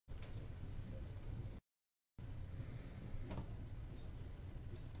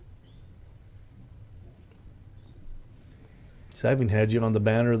So I even had you on the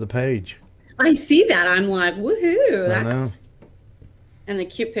banner of the page. I see that. I'm like, woohoo. I know. And the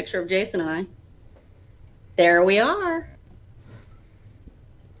cute picture of Jason and I. There we are.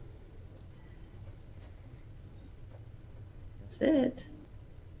 That's it.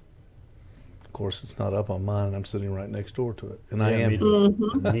 Of course, it's not up on mine, and I'm sitting right next door to it. And Yeah, I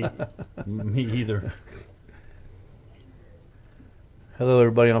am. Me either. Hello,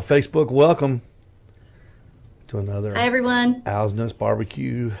 everybody on Facebook. Welcome to another Hi, everyone. Owls Nest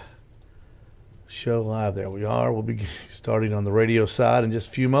BBQ Show live. There we are. We'll be starting on the radio side in just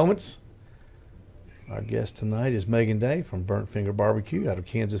a few moments. Our guest tonight is Megan Day from Burnt Finger Barbecue out of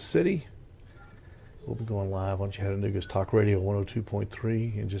Kansas City. We'll be going live on Chattanooga's Talk Radio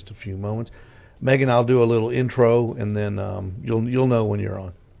 102.3 in just a few moments. Megan, I'll do a little intro, and then you'll know when you're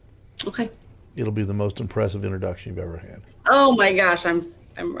on. Okay. It'll be the most impressive introduction you've ever had. Oh my gosh, I'm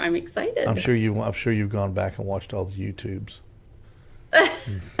excited. I'm sure you've gone back and watched all the YouTubes.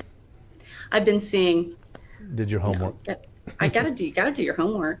 I've been seeing. Did your homework? You gotta do your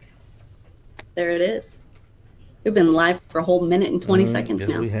homework. There it is. We've been live for a whole minute and 20 seconds yes,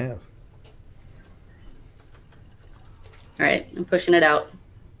 now. Yes, we have. All right, I'm pushing it out.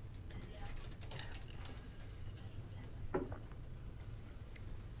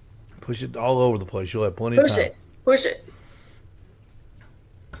 Push it all over the place. You'll have plenty of time. Push it.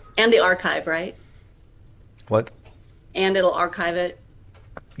 And the archive, right? What? And it'll archive it.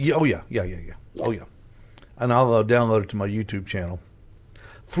 Yeah. Oh yeah. Oh yeah. And I'll download it to my YouTube channel.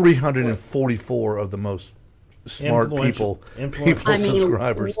 344 of the most smart people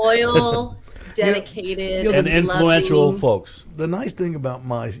subscribers. Loyal, dedicated, and influential loving folks. The nice thing about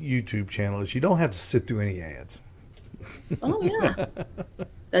my YouTube channel is you don't have to sit through any ads. Oh yeah.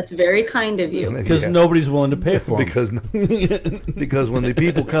 That's very kind of you. Because nobody's willing to pay for them. because when the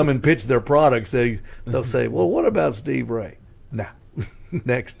people come and pitch their products, they'll say, "Well, what about Steve Ray?" Nah.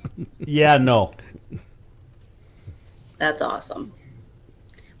 Next. Yeah, no. That's awesome.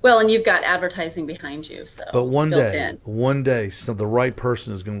 Well, and you've got advertising behind you, so. But one day, so the right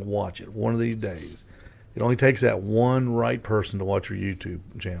person is going to watch it. One of these days, it only takes that one right person to watch your YouTube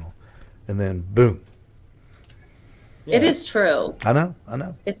channel, and then boom. Yeah. It is true. I know.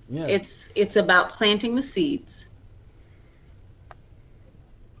 It's about planting the seeds.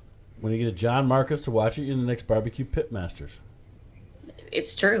 When you get a John Marcus to watch it, you're the next barbecue pitmasters.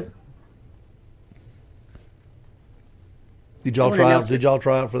 It's true. Did y'all try out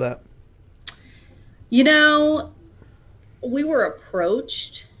for that? You know, we were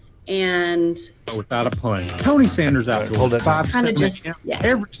approached, and without a plane. Tony Sanders Outdoors, 5-7 a.m.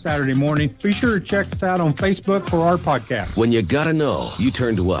 every Saturday morning. Be sure to check us out on Facebook for our podcast. When you gotta know, you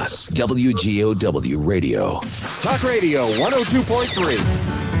turn to us. WGOW Radio. Talk Radio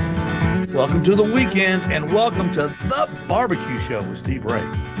 102.3. Welcome to the weekend, and welcome to The Barbecue Show with Steve Ray.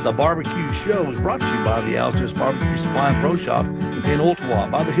 The Barbecue Show is brought to you by the Owls Nest Barbecue Supply and Pro Shop in Ottawa,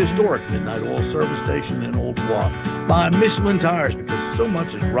 by the historic Midnight Oil Service Station in Ottawa, by Michelin Tires, because so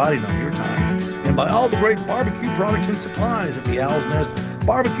much is riding on your tires, and by all the great barbecue products and supplies at the Owls Nest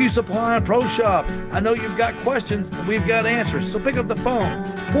Barbecue Supply and Pro Shop. I know you've got questions, and we've got answers, so pick up the phone,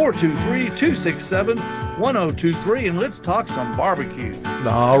 423-267-1023, and let's talk some barbecue.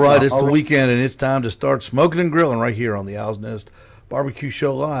 All right, it's the weekend, and it's time to start smoking and grilling right here on the Owls Nest Barbecue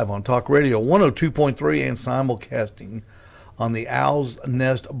Show live on Talk Radio 102.3 and simulcasting on the Owls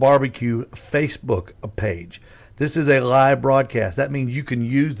Nest Barbecue Facebook page. This is a live broadcast. That means you can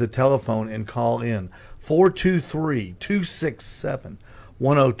use the telephone and call in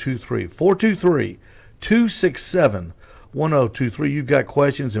 423-267-1023. 423-267-1023. You've got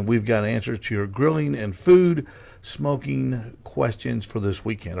questions, and we've got answers to your grilling and food smoking questions for this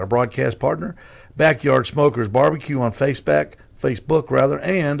weekend. Our broadcast partner, Backyard Smokers Barbecue on Facebook,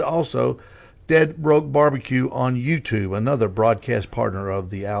 and also Dead Broke Barbecue on YouTube, another broadcast partner of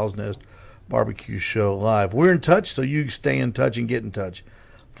the Owls Nest Barbecue Show live. We're in touch, so you stay in touch and get in touch.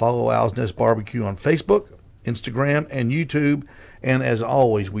 Follow Owls Nest Barbecue on Facebook, Instagram, and YouTube. And as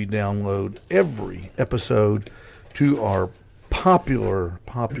always, we download every episode to our popular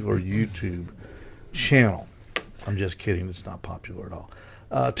YouTube channel. I'm just kidding. It's not popular at all.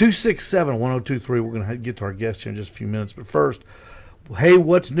 267-1023. We're going to get to our guest here in just a few minutes. But first, hey,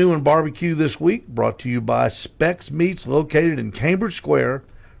 what's new in barbecue this week? Brought to you by Specs Meats, located in Cambridge Square,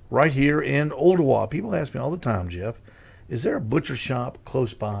 right here in Ottawa. People ask me all the time, Jeff, is there a butcher shop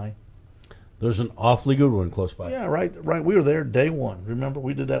close by? There's an awfully good one close by. Yeah, right. We were there day one. Remember,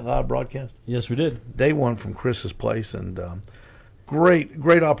 we did that live broadcast? Yes, we did. Day one from Chris's place, and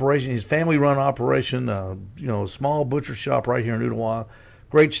great operation. His family-run operation, small butcher shop right here in Ottawa.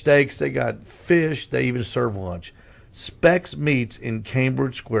 Great steaks. They got fish. They even serve lunch. Specs Meats in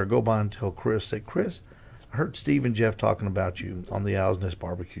Cambridge Square. Go by and tell Chris. Say, Chris, I heard Steve and Jeff talking about you on the Owls Nest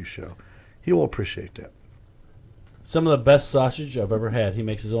BBQ Show. He will appreciate that. Some of the best sausage I've ever had. He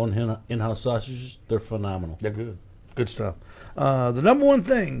makes his own in-house sausages. They're phenomenal. They're good. Good stuff. The number one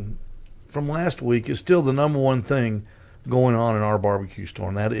thing from last week is still the number one thing going on in our barbecue store,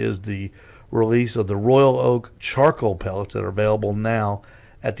 and that is the release of the Royal Oak charcoal pellets that are available now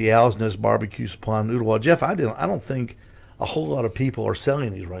at the Owls Nest BBQ Supply in Ooltewah. Jeff, I don't think a whole lot of people are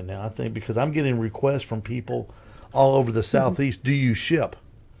selling these right now. I think because I'm getting requests from people all over the Southeast. Do you ship?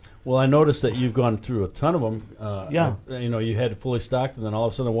 Well, I noticed that you've gone through a ton of them. Yeah. You had it fully stocked, and then all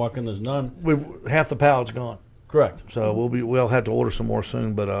of a sudden I walk in, there's none. Half the pallet's gone. Correct. So we'll have to order some more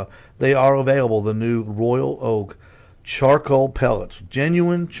soon, but they are available. The new Royal Oak charcoal pellets,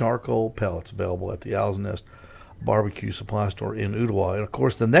 genuine charcoal pellets, available at the Owls Nest Barbecue Supply Store in Ooltewah. And of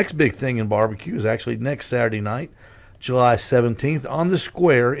course, the next big thing in barbecue is actually next Saturday night, July 17th, on the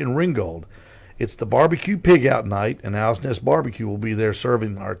Square in Ringgold. It's the barbecue pig out night, and Owls Nest Barbecue will be there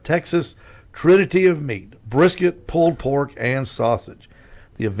serving our Texas Trinity of meat: brisket, pulled pork, and sausage.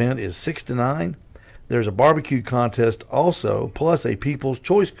 The event is 6 to 9. There's a barbecue contest also, plus a People's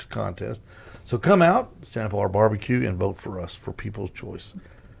Choice contest. So come out, sample our barbecue, and vote for us for People's Choice.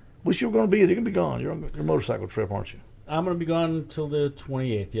 Wish you were going to be there. You're going to be gone. You're on your motorcycle trip, aren't you? I'm going to be gone until the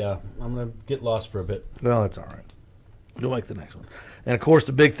 28th, yeah. I'm going to get lost for a bit. Well, that's all right. You'll make the next one. And, of course,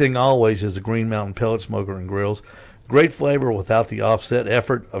 the big thing always is the Green Mountain Pellet Smoker and Grills. Great flavor without the offset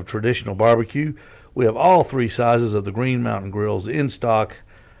effort of traditional barbecue. We have all three sizes of the Green Mountain Grills in stock,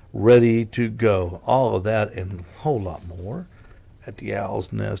 ready to go. All of that and a whole lot more at the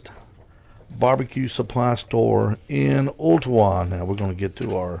Owls Nest Barbecue Supply Store in Ooltewah. Now we're going to get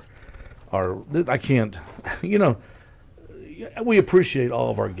to our I can't, we appreciate all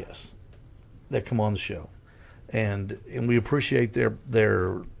of our guests that come on the show, and we appreciate their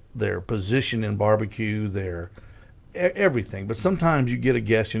position in barbecue, their everything. But sometimes you get a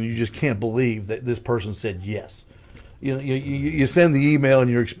guest and you just can't believe that this person said yes. You send the email and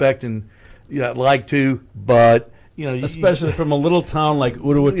you're expecting, I'd like to, but especially from a little town like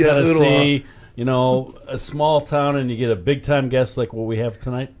Ooltewah, Tennessee. A small town, and you get a big-time guest like what we have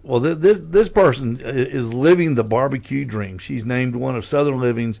tonight. Well, this person is living the barbecue dream. She's named one of Southern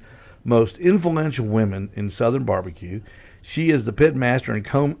Living's most influential women in Southern barbecue. She is the pit master and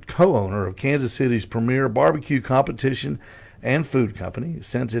co-owner of Kansas City's premier barbecue competition and food company.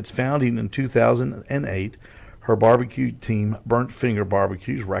 Since its founding in 2008, her barbecue team, Burnt Finger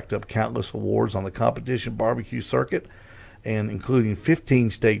Barbecues, racked up countless awards on the competition barbecue circuit, and including 15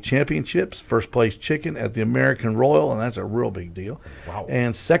 state championships, first place chicken at the American Royal, and that's a real big deal. Wow.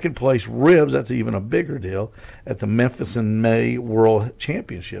 And second place ribs, that's even a bigger deal, at the Memphis in May World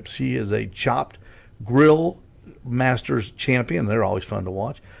Championships. She is a chopped grill masters champion. They're always fun to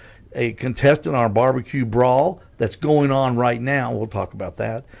watch. A contestant on our barbecue brawl that's going on right now. We'll talk about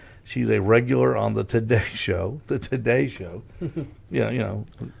that. She's a regular on the Today Show. The Today Show.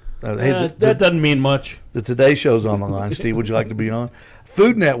 That doesn't mean much. The Today Show's on the line. Steve, would you like to be on?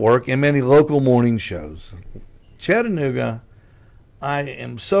 Food Network and many local morning shows. Chattanooga, I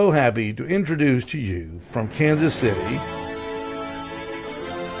am so happy to introduce to you from Kansas City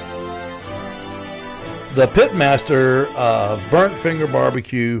the pitmaster of Burnt Finger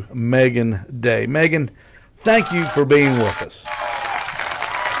Barbecue, Megan Day. Megan, thank you for being with us.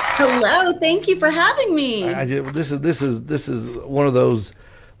 Hello, thank you for having me. This is one of those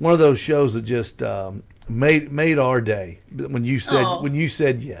shows that just made our day when you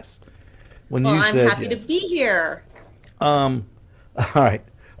said yes. I'm happy to be here. All right,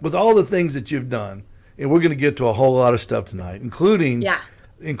 with all the things that you've done, and we're going to get to a whole lot of stuff tonight, including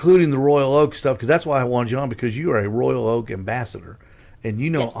the Royal Oak stuff, because that's why I wanted you on, because you are a Royal Oak ambassador, and you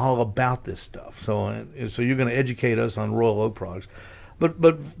know all about this stuff. So you're going to educate us on Royal Oak products.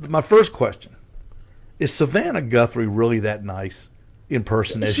 But my first question is: Savannah Guthrie really that nice in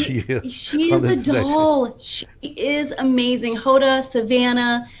person as she is? She is a doll. She is amazing. Hoda,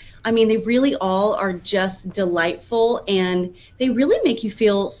 Savannah, I mean, they really all are just delightful, and they really make you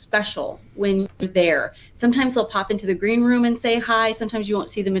feel special when you're there. Sometimes they'll pop into the green room and say hi. Sometimes you won't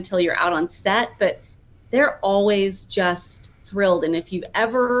see them until you're out on set, but they're always just thrilled. And if you've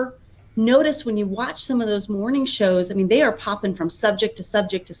ever noticed when you watch some of those morning shows, I mean, they are popping from subject to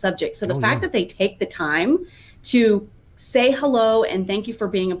subject to subject. So the fact that they take the time to say hello and thank you for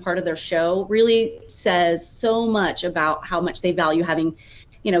being a part of their show really says so much about how much they value having,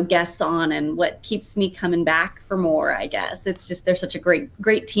 guests on, and what keeps me coming back for more, I guess. It's just, they're such a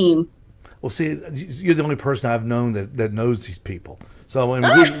great team. Well, see, you're the only person I've known that knows these people. So I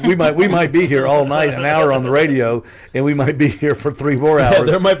mean, we might be here all night, an hour on the radio, and we might be here for 3 more hours. Yeah,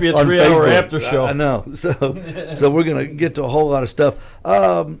 there might be a 3-hour after show. I know. So we're going to get to a whole lot of stuff.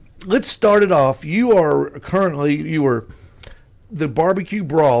 Let's start it off. You were the barbecue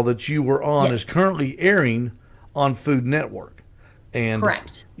brawl that you were on is currently airing on Food Network, and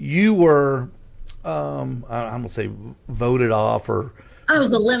correct. You were, I'm going to say, voted off or. I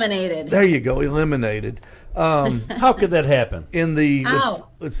was eliminated. There you go, eliminated. How could that happen? In the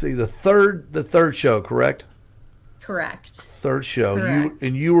let's see, the third show, correct? Correct. Third show. Correct.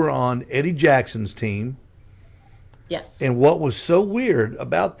 You were on Eddie Jackson's team. Yes. And what was so weird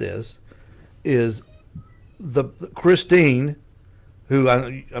about this is the Christine,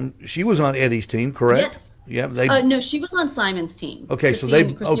 who she was on Eddie's team, correct? Yes. Yeah. No, she was on Simon's team. Okay,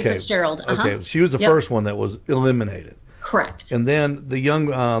 Christine Fitzgerald. Okay, she was the first one that was eliminated. Correct. And then the young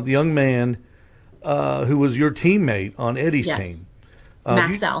man who was your teammate on Eddie's team,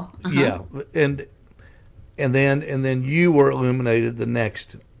 Maxwell. Yeah, and then you were eliminated the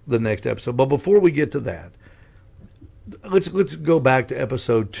next episode. But before we get to that, let's go back to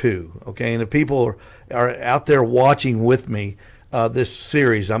episode 2, okay? And if people are out there watching with me this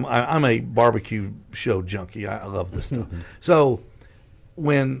series, I'm a barbecue show junkie. I love this stuff. So.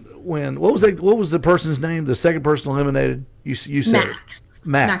 When what was the person's name? The second person eliminated. You said Max.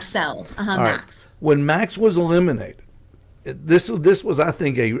 Max. Maxwell. Max. Right. When Max was eliminated, this was I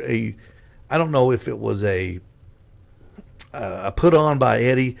think a I don't know if it was a put on by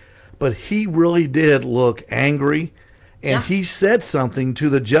Eddie, but he really did look angry, and he said something to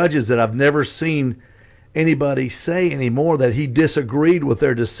the judges that I've never seen anybody say anymore, that he disagreed with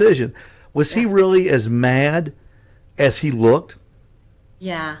their decision. Was he really as mad as he looked?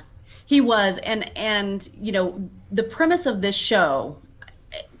 Yeah, he was. And you know, the premise of this show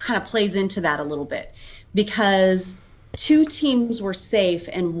kind of plays into that a little bit, because 2 teams were safe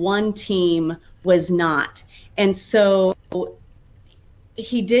and 1 team was not. And so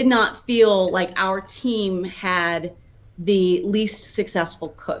he did not feel like our team had the least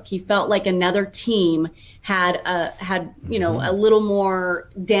successful cook. He felt like another team had you know, a little more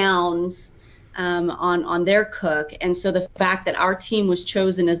downs on their cook. And so the fact that our team was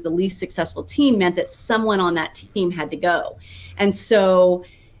chosen as the least successful team meant that someone on that team had to go. And so,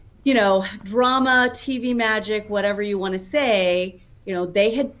 you know, drama, TV magic, whatever you want to say, you know,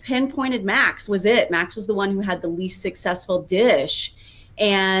 they had pinpointed Max was it. Max was the one who had the least successful dish.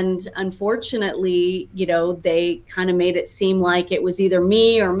 And unfortunately, you know, they kind of made it seem like it was either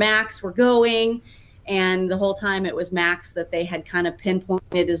me or Max were going. And the whole time it was Max that they had kind of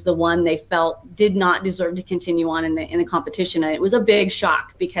pinpointed as the one they felt did not deserve to continue on in the competition. And it was a big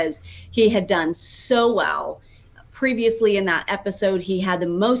shock because he had done so well. Previously in that episode, he had the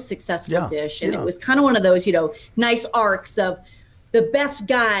most successful dish. And it was kind of one of those, you know, nice arcs of the best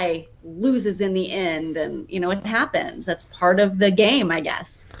guy loses in the end. And, you know, it happens. That's part of the game, I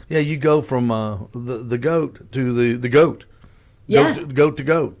guess. Yeah, you go from the goat to the goat. Goat to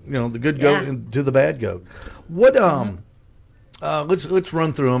goat, you know, the good goat to the bad goat. What let's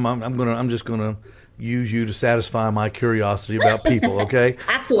run through them. I'm just gonna use you to satisfy my curiosity about people. Okay.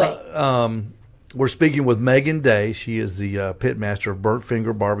 Ask away. We're speaking with Megan Day. She is the pit master of Burnt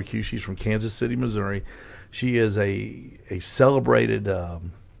Finger Barbecue. She's from Kansas City, Missouri. She is a celebrated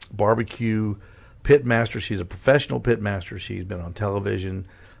barbecue pit master. She's a professional pit master. She's been on television.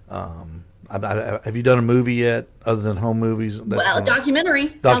 Have you done a movie yet, other than home movies? Well, a documentary.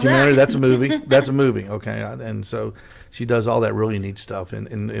 Documentary. That's a movie. That's a movie. Okay, and so she does all that really neat stuff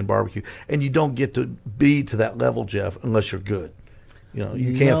in barbecue. And you don't get to be to that level, Jeff, unless you're good. You know,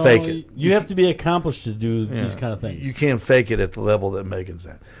 you can't fake it. You have to be accomplished to do these kind of things. You can't fake it at the level that Megan's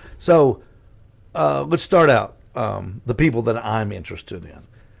at. So let's start out the people that I'm interested in.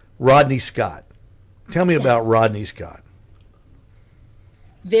 Rodney Scott. Tell me about Rodney Scott.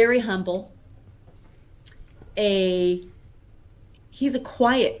 Very humble. He's a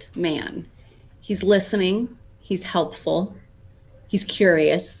quiet man. He's listening. He's helpful. He's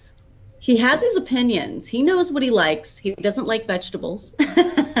curious. He has his opinions. He knows what he likes. He doesn't like vegetables.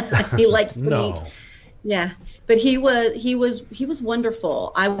 He likes the meat. Yeah, but he was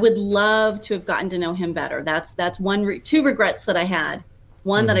wonderful. I would love to have gotten to know him better. That's two regrets that I had.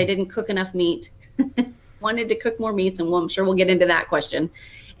 One, that I didn't cook enough meat. Wanted to cook more meats, and I'm sure we'll get into that question.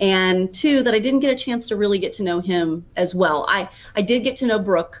 And 2, that I didn't get a chance to really get to know him as well. I did get to know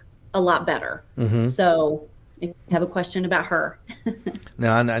Brooke a lot better. So if you have a question about her.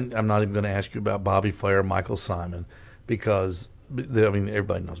 Now, I'm not even going to ask you about Bobby Flair, Michael Simon, because I mean,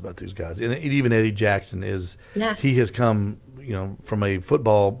 everybody knows about these guys, and even Eddie Jackson is. Yeah. He has come, from a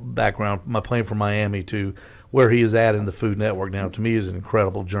football background, playing for Miami, to where he is at in the Food Network now. To me, is an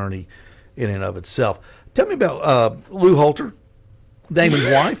incredible journey in and of itself. Tell me about Lou Holter, Damon's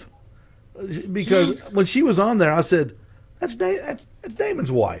wife, because when she was on there, I said, "That's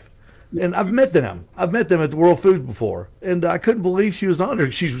Damon's wife." And I've met them. I've met them at the World Foods before, and I couldn't believe she was on there.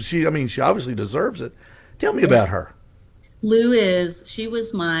 She obviously deserves it. Tell me about her. Lou she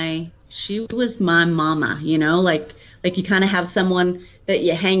was my mama, like you kind of have someone that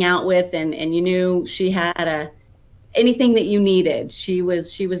you hang out with, and you knew she had anything that you needed. She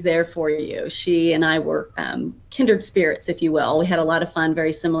was there for you. She and I were kindred spirits, if you will. We had a lot of fun,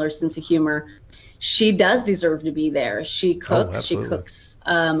 very similar sense of humor. She does deserve to be there. She cooks. She cooks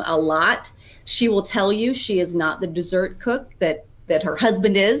a lot. She will tell you she is not the dessert cook that her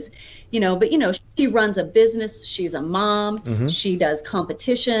husband is, but she runs a business. She's a mom. Mm-hmm. She does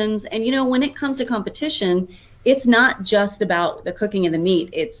competitions. And, when it comes to competition, it's not just about the cooking of the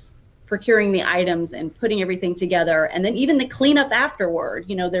meat. It's procuring the items and putting everything together. And then even the cleanup afterward,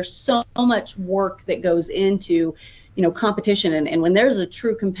 there's so much work that goes into competition. And when there's a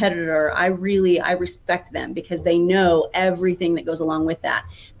true competitor, I respect them because they know everything that goes along with that.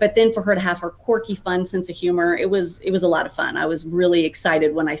 But then for her to have her quirky, fun sense of humor, it was a lot of fun. I was really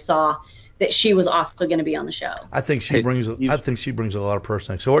excited when I saw that she was also going to be on the show. I think she brings a lot of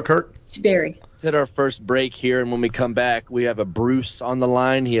personality. So what, Kurt? Very. Let's hit our first break here, and when we come back, we have a Bruce on the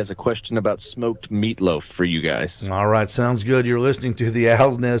line. He has a question about smoked meatloaf for you guys. All right, sounds good. You're listening to the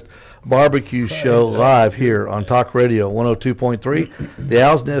Owls Nest BBQ Show live here on Talk Radio 102.3. The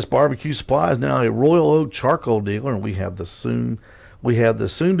Owls Nest BBQ Supply is now a Royal Oak charcoal dealer, and we have the soon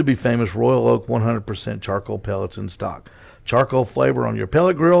to be famous Royal Oak 100% charcoal pellets in stock. Charcoal flavor on your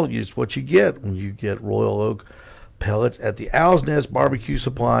pellet grill is what you get when you get Royal Oak pellets at the Owls Nest BBQ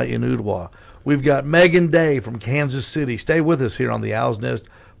Supply in Ottawa. We've got Megan Day from Kansas City. Stay with us here on the Owls Nest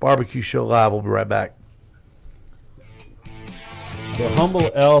BBQ Show live. We'll be right back. The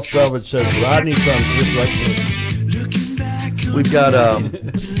humble L. Selvage says Rodney sounds just like me. We've got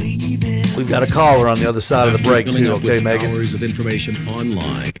a caller on the other side of the break too. Okay, Megan. Hours of information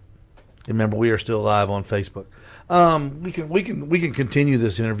online. Remember, we are still live on Facebook. We can continue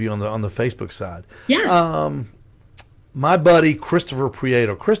this interview on the Facebook side. Yeah. My buddy Christopher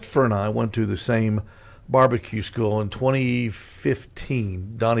Prieto. Christopher and I went to the same barbecue school in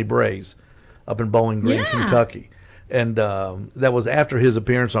 2015, Donnie Bray's, up in Bowling Green, Kentucky. And that was after his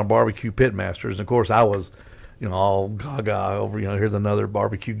appearance on Barbecue Pitmasters. And of course, I was, all gaga over, here's another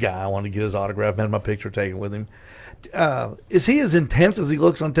barbecue guy. I wanted to get his autograph, had my picture taken with him. Is he as intense as he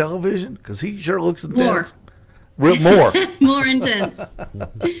looks on television? Because he sure looks intense. More. More intense.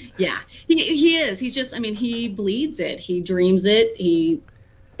 Yeah, he is. He's just, he bleeds it. He dreams it. He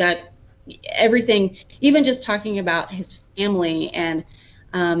got everything, even just talking about his family, and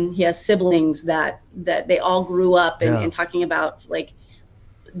he has siblings that they all grew up and talking about like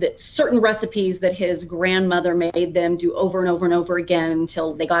the certain recipes that his grandmother made them do over and over and over again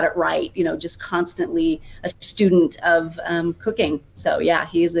until they got it right, just constantly a student of cooking. So yeah,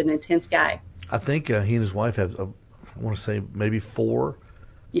 he is an intense guy. I think he and his wife have, I want to say maybe four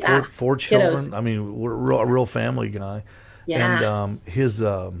children. Kiddos. We're a real family guy. Yeah. And his,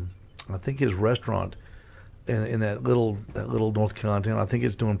 I think his restaurant in that little North Carolina town, I think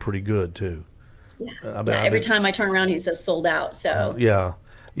it's doing pretty good too. Yeah. Every time I turn around, he says sold out. So. Yeah.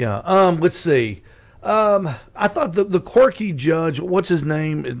 Let's see. I thought the quirky judge, what's his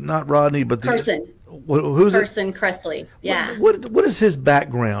name? Not Rodney, but Person. Who's Person Cressley. Yeah. What is his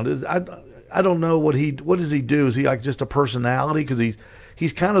background? I don't know what does he do? Is he like just a personality? Because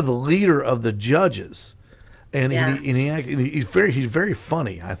he's kind of the leader of the judges, and he's very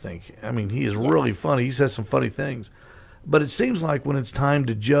funny. I think. He is really funny. He says some funny things, but it seems like when it's time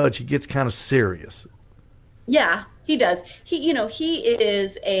to judge, he gets kind of serious. Yeah, he does. He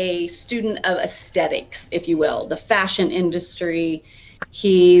is a student of aesthetics, if you will, the fashion industry.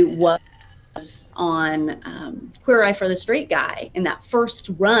 He was on Queer Eye for the Straight Guy in that first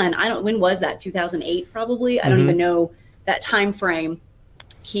run. When was that? 2008 probably. I don't even know that time frame.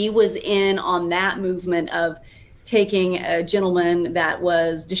 He was in on that movement of taking a gentleman that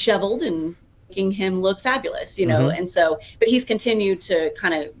was disheveled and making him look fabulous, and so, but he's continued to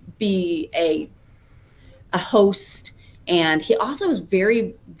kind of be a host, and he also was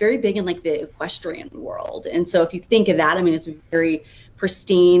very, very big in like the equestrian world. And so if you think of that, it's very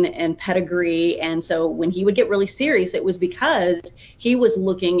pristine and pedigree. And so when he would get really serious, it was because he was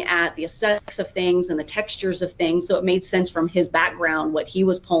looking at the aesthetics of things and the textures of things. So it made sense from his background, what he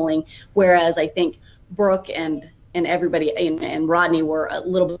was pulling. Whereas I think Brooke and and everybody and Rodney were a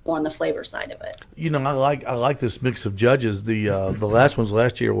little bit more on the flavor side of it. You know, I like this mix of judges. The last ones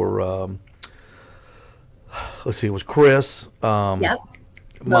last year were let's see, it was Chris, Mo,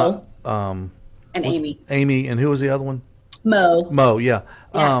 and Amy. Amy, and who was the other one? Mo, yeah.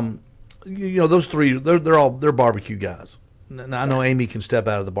 You know, those three, they're barbecue guys. And I know Amy can step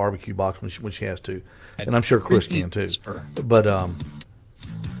out of the barbecue box when she has to, and I'm sure Chris can too. But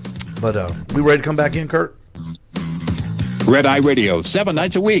we ready to come back in, Kurt? Red Eye Radio, 7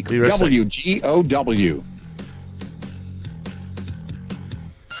 nights a week. WGOW.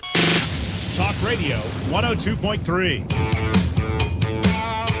 Talk Radio 102.3.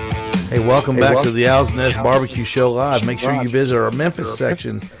 Hey, welcome back to the Owls Nest BBQ Show Live. Make sure you visit our Memphis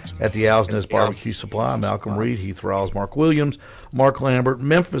section at the Owls Nest BBQ Supply. Malcolm Reed, Heath Riles, Mark Williams, Mark Lambert,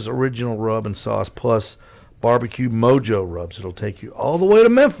 Memphis Original Rub and Sauce, plus Barbecue Mojo Rubs. It'll take you all the way to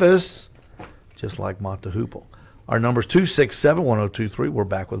Memphis, just like Mott the Hoople. Our number's 267-1023. We're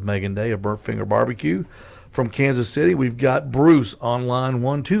back with Megan Day of Burnt Finger Barbecue. From Kansas City, we've got Bruce on line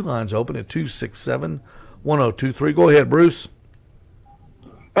 1, 2 lines open at 267-1023. Go ahead, Bruce.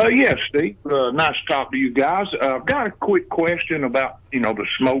 Yes, Steve. Nice to talk to you guys. I've got a quick question about, the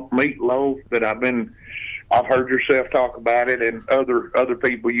smoked meatloaf that I've heard yourself talk about it and other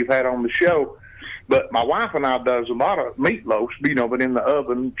people you've had on the show. But my wife and I does a lot of meatloafs, but in the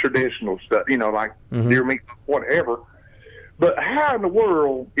oven, traditional stuff, like deer meat, whatever. But how in the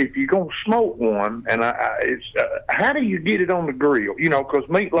world, if you're going to smoke one, and how do you get it on the grill? Because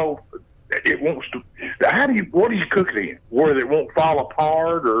meatloaf, it wants to. What do you cook it in? Where it won't fall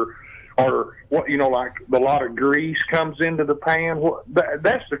apart, or what? Like a lot of grease comes into the pan.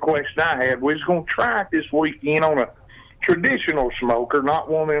 That's the question I had. We was going to try it this weekend on a traditional smoker, not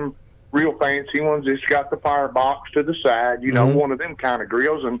one of them real fancy ones that's got the firebox to the side. One of them kind of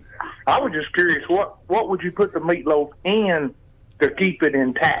grills. And I was just curious, what would you put the meatloaf in to keep it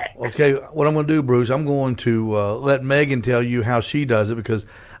intact? Okay, what I'm going to do, Bruce, I'm going to let Megan tell you how she does it, because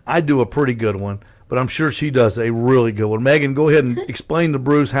I do a pretty good one, but I'm sure she does a really good one. Megan, go ahead and explain to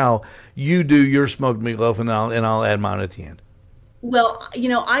Bruce how you do your smoked meatloaf, and I'll add mine at the end. Well,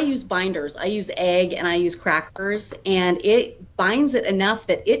 I use binders. I use egg and I use crackers, and it binds it enough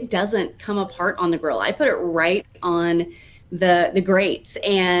that it doesn't come apart on the grill. I put it right on the grates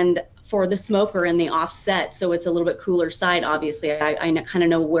and for the smoker and the offset, so it's a little bit cooler side. Obviously, I kind of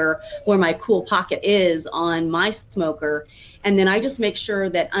know where my cool pocket is on my smoker. And then I just make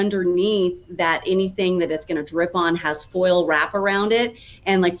sure that underneath that anything that it's going to drip on has foil wrap around it.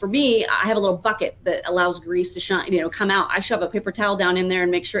 And like for me, I have a little bucket that allows grease to shine, come out. I shove a paper towel down in there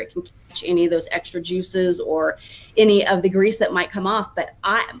and make sure it can catch any of those extra juices or any of the grease that might come off. But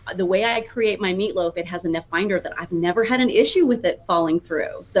the way I create my meatloaf, it has enough binder that I've never had an issue with it falling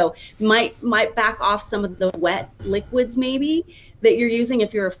through. So might back off some of the wet liquids maybe that you're using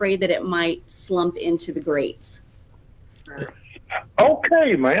if you're afraid that it might slump into the grates.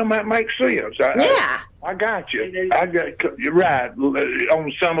 Okay, ma'am, that makes sense. I got you. You're right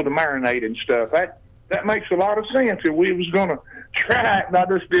on some of the marinating stuff. That makes a lot of sense. If we was going to try it, and I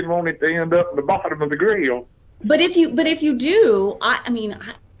just didn't want it to end up at the bottom of the grill. But if you do, I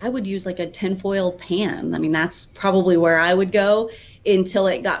would use like a tinfoil pan. That's probably where I would go until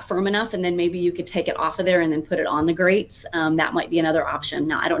it got firm enough, and then maybe you could take it off of there and then put it on the grates. That might be another option.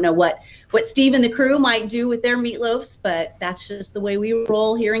 Now, I don't know what Steve and the crew might do with their meatloafs, but that's just the way we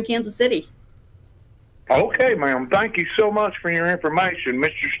roll here in Kansas City. Okay, ma'am. Thank you so much for your information.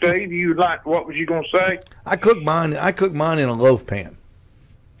 Mr. Steve, what was you going to say? I cook mine in a loaf pan,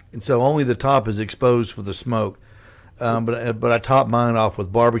 and so only the top is exposed for the smoke. But I top mine off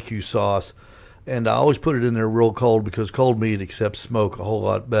with barbecue sauce, and I always put it in there real cold because cold meat accepts smoke a whole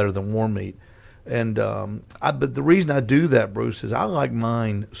lot better than warm meat. And but the reason I do that, Bruce, is I like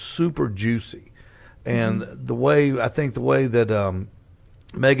mine super juicy, and the way that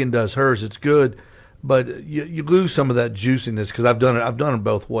Megan does hers, it's good, but you lose some of that juiciness because I've done it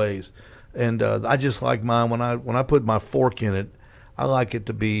both ways, and I just like mine when I put my fork in it. I like it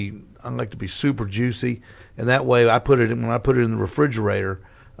to be super juicy, and that way when I put it in the refrigerator,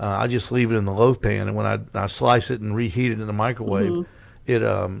 I just leave it in the loaf pan, and when I slice it and reheat it in the microwave, it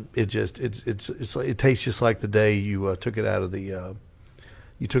tastes just like the day you took it out of the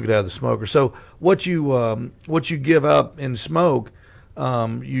smoker. So what you give up in smoke,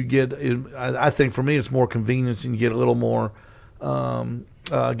 you get. I think for me it's more convenience, and you get a little more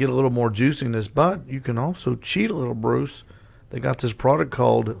juiciness, but you can also cheat a little, Bruce. They got this product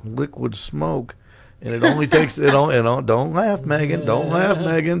called Liquid Smoke, and it only takes don't laugh, Megan. Don't laugh,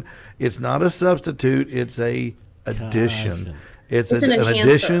 Megan. It's not a substitute. It's a addition. It's an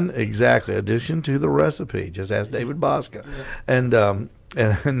addition, exactly, addition to the recipe. Just ask David Bosca, and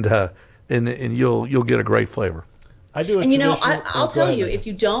you'll get a great flavor. I do. And I'll tell you, if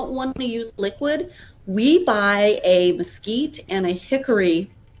you don't want to use liquid, we buy a mesquite and a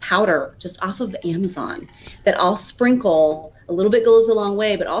hickory powder just off of Amazon that I'll sprinkle. A little bit goes a long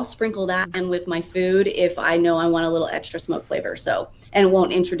way, but I'll sprinkle that in with my food if I know I want a little extra smoke flavor. And it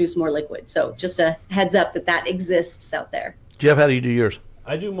won't introduce more liquid. So just a heads up that exists out there. Jeff, how do you do yours?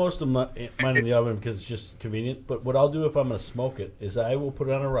 I do most of mine in the oven because it's just convenient. But what I'll do if I'm going to smoke it is I will put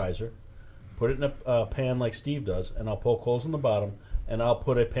it on a riser, put it in a pan like Steve does, and I'll poke holes in the bottom, and I'll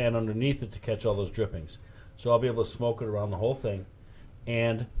put a pan underneath it to catch all those drippings. So I'll be able to smoke it around the whole thing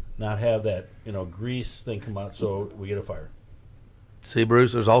and not have that grease thing come out so we get a fire. See,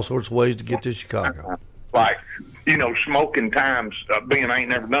 Bruce, there's all sorts of ways to get to Chicago. Like, smoking times, being I ain't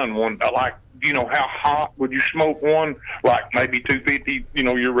never done one, how hot would you smoke one? Like maybe 250,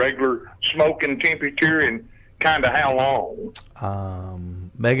 your regular smoking temperature, and kind of how long?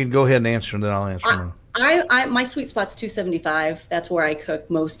 Megan, go ahead and answer, and then I'll answer. My sweet spot's 275. That's where I cook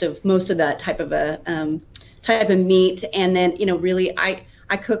most of that type of meat, and then really I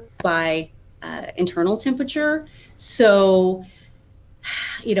cook by internal temperature. So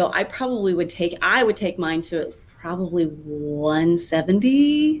I probably would take mine to probably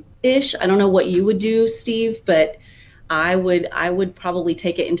 170-ish. I don't know what you would do, Steve, but I would probably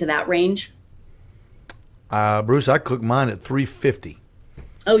take it into that range. Bruce, I cook mine at 350.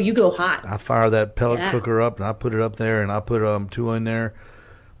 Oh, you go hot. I fire that pellet cooker up, and I put it up there, and I put 2 in there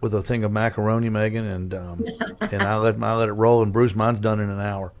with a thing of macaroni, Megan, and I let it roll. And Bruce, mine's done in an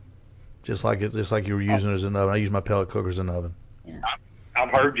hour, just like you were using it as an oven. I use my pellet cooker as an oven. Yeah. I've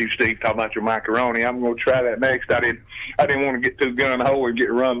heard you, Steve, talk about your macaroni. I'm going to try that next. I didn't want to get too gung-ho and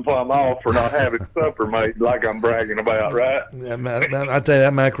get run plumb off for not having supper made like I'm bragging about, right? Yeah, I tell you,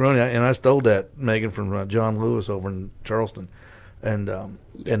 that macaroni, and I stole that, Megan, from John Lewis over in Charleston, and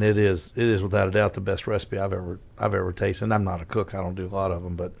it is without a doubt the best recipe I've ever tasted. And I'm not a cook; I don't do a lot of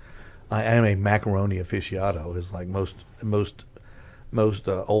them, but I am a macaroni aficionado, is like most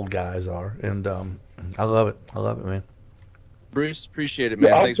old guys are, and I love it. I love it, man. Bruce, appreciate it, man.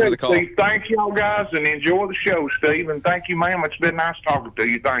 Thanks for the call. Steve, thank y'all guys, and enjoy the show, Steve. And thank you, ma'am. It's been nice talking to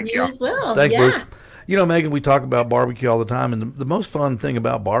you. Thank you. You as well. Thanks, Bruce. Megan, we talk about barbecue all the time, and the most fun thing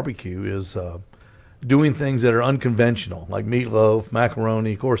about barbecue is doing things that are unconventional, like meatloaf,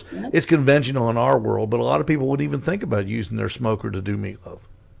 macaroni. Of course, it's conventional in our world, but a lot of people wouldn't even think about using their smoker to do meatloaf.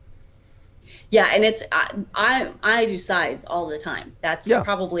 Yeah, and it's I do sides all the time. That's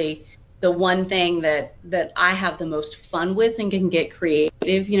probably the one thing that I have the most fun with and can get creative.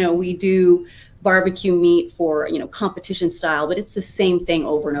 We do barbecue meat for, competition style, but it's the same thing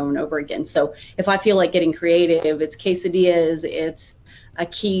over and over and over again. So if I feel like getting creative, it's quesadillas, it's a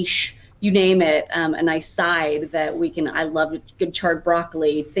quiche, you name it, a nice side that we can, I love good charred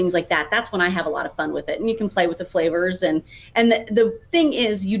broccoli, things like that. That's when I have a lot of fun with it. And you can play with the flavors. And the thing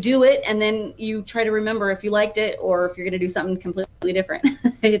is, you do it, and then you try to remember if you liked it or if you're going to do something completely different.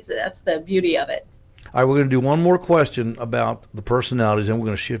 That's the beauty of it. All right, we're going to do one more question about the personalities, and we're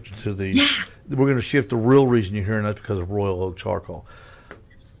going to shift to we're going to shift the real reason you're hearing us because of Royal Oak Charcoal.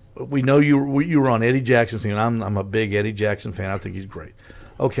 We know you were on Eddie Jackson's team. I'm a big Eddie Jackson fan. I think he's great.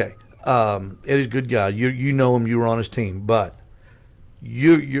 Okay. Eddie's a good guy. You know him. You were on his team, but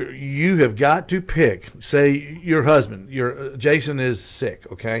you have got to pick. Say your husband, Jason is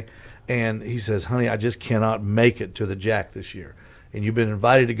sick, okay, and he says, "Honey, I just cannot make it to the Jack this year," and you've been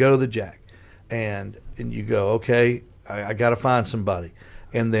invited to go to the Jack, and you go, "Okay, I got to find somebody,"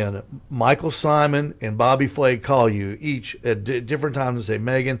 and then Michael Simon and Bobby Flay call you each at different times and say,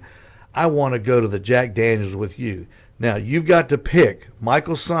 "Megan, I want to go to the Jack Daniels with you." Now, you've got to pick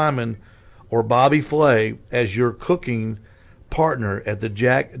Michael Simon or Bobby Flay as your cooking partner at the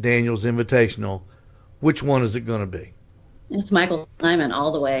Jack Daniels Invitational. Which one is it going to be? It's Michael Simon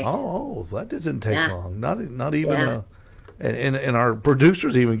all the way. Oh, that doesn't take long. Not even and our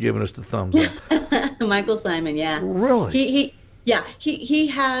producer's even giving us the thumbs up. Michael Simon, yeah. Really? He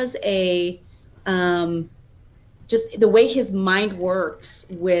has a just the way his mind works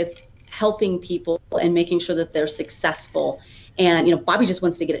with helping people and making sure that they're successful. And, Bobby just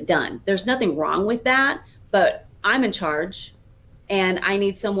wants to get it done. There's nothing wrong with that, but I'm in charge and I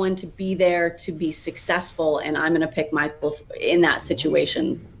need someone to be there to be successful. And I'm going to pick Michael in that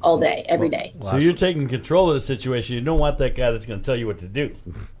situation all day, every day. So you're taking control of the situation. You don't want that guy that's going to tell you what to do.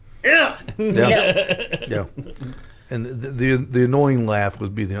 Yeah. Yeah. And the annoying laugh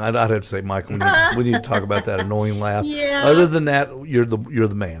would be I'd have to say, Michael, we need to talk about that annoying laugh. Yeah. Other than that, you're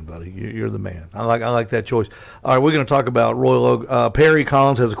the man, buddy. You're the man. I like that choice. All right, we're going to talk about Royal Oak. Perry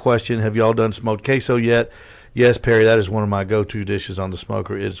Collins has a question. Have y'all done smoked queso yet? Yes, Perry. That is one of my go-to dishes on the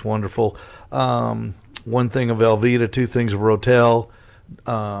smoker. It's wonderful. 1 thing of Velveeta, 2 things of Rotel.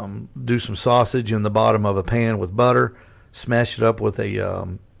 Do some sausage in the bottom of a pan with butter. Smash it up with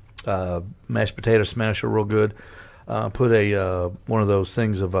a mashed potato smasher, real good. Put one of those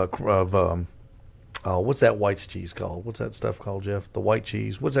things of what's that white cheese called? What's that stuff called, Jeff? The white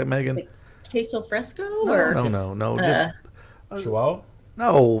cheese. What's that, Megan? Like queso fresco? No. Just Chihuahua?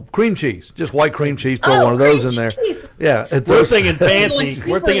 no, cream cheese. Just white cream cheese. Put one of those in there. Cheese. Yeah, We're thinking fancy.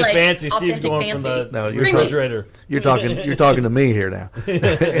 Super, We're thinking like, fancy. Steve's going fancy. from the you're refrigerator. You're talking to me here now.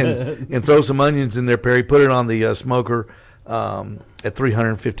 and throw some onions in there, Perry. Put it on the smoker at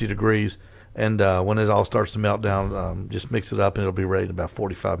 350 degrees. And when it all starts to melt down, just mix it up, and it'll be ready in about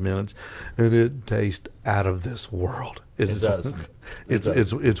 45 minutes. And it tastes out of this world. It does.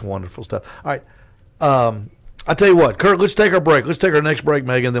 It's wonderful stuff. All right. I tell you what, Kurt, let's take our break. Let's take our next break,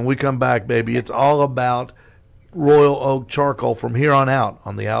 Megan. Then we come back, baby. It's all about Royal Oak charcoal from here on out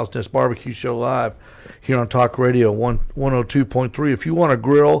on the Owls Nest BBQ Show live here on Talk Radio 102.3. If you want a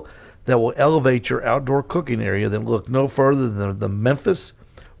grill that will elevate your outdoor cooking area, then look no further than the Memphis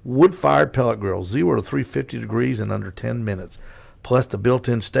wood-fired pellet grill, 0 to 350 degrees in under 10 minutes. Plus, the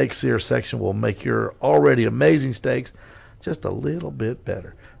built-in steak sear section will make your already amazing steaks just a little bit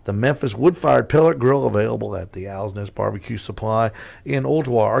better. The Memphis wood-fired pellet grill available at the Owls Nest Barbecue Supply in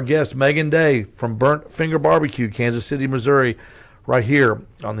Ooltewah. Our guest, Megan Day from Burnt Finger Barbecue, Kansas City, Missouri, right here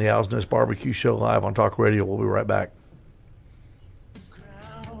on the Owls Nest Barbecue Show live on Talk Radio. We'll be right back.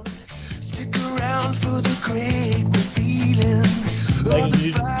 Stick around for the great revealing. Megan,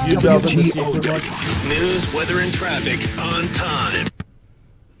 you delve into seafood much? News, weather, and traffic on time.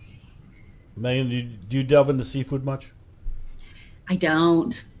 Megan, do you delve into seafood much? I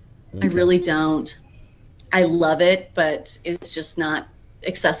don't. Okay. I really don't. I love it, but it's just not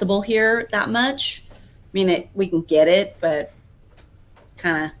accessible here that much. I mean, we can get it, but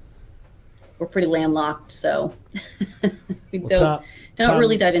we're pretty landlocked, so we don't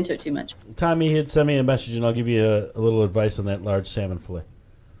really dive into it too much. Tommy had sent me a message, and I'll give you a little advice on that large salmon fillet.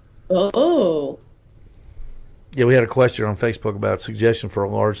 Oh. Yeah, we had a question on Facebook about suggestion for a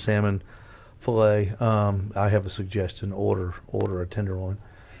large salmon fillet. I have a suggestion. Order a tenderloin.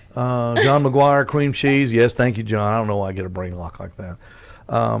 John McGuire, cream cheese. Yes, thank you, John. I don't know why I get a brain lock like that.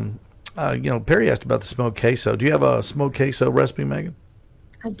 Perry asked about the smoked queso. Do you have a smoked queso recipe, Megan?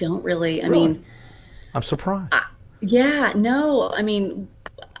 I don't really. I mean, I'm surprised. Yeah, no. I mean,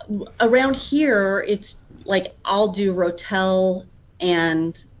 around here, it's like I'll do Rotel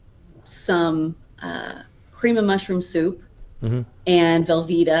and some cream of mushroom soup and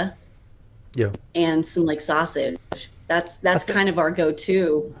Velveeta. Yeah. And some like sausage. That's kind of our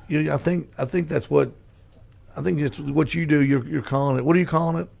go-to. I think that's what it's what you do. You're calling it. What are you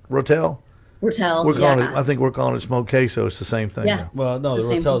calling it? Rotel. Rotel. We're calling it. I think we're calling it smoked queso. It's the same thing. Yeah. Now. Well, no, the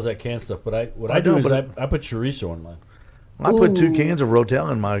Rotel is that canned stuff. But I put chorizo in mine. I put 2 cans of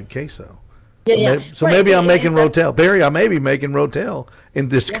Rotel in my queso. Yeah. So maybe I'm making Rotel. Barry, I may be making Rotel and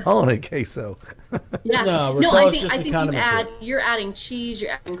just calling it queso. Yeah. No, I think you're adding cheese,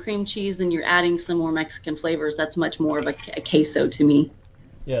 you're adding cream cheese, and you're adding some more Mexican flavors. That's much more of a queso to me.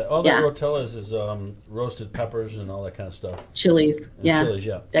 Yeah, all that Rotel is roasted peppers and all that kind of stuff. Chilies. Chilies,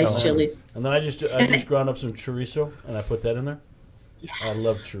 yeah. Diced chilies. And then I just ground up some chorizo and I put that in there. Yes. I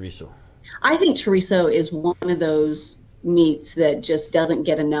love chorizo. I think chorizo is one of those meats that just doesn't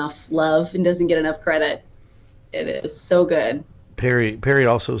get enough love and doesn't get enough credit. It is so good. Perry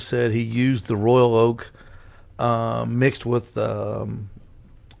also said he used the Royal Oak mixed with a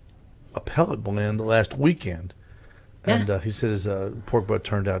pellet blend last weekend. And he said his pork butt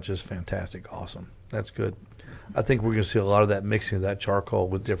turned out just fantastic. Awesome. That's good. I think we're going to see a lot of that mixing of that charcoal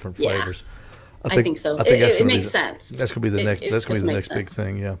with different flavors. I think so. It makes sense. That's going to be the next. That's going to be the next big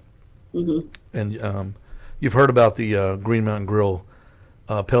thing. Yeah. Mm-hmm. And you've heard about the Green Mountain Grill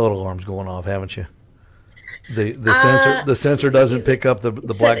pellet alarms going off, haven't you? The sensor doesn't pick up the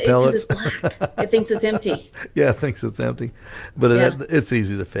black pellets. It thinks it's empty. Yeah, it thinks it's empty, but it's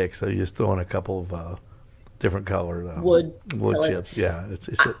easy to fix. So you just throw in a couple of different colored wood chips. Yeah,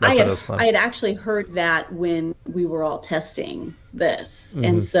 I had actually heard that when we were all testing this,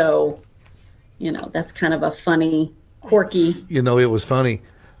 and so that's kind of a funny, quirky. It was funny.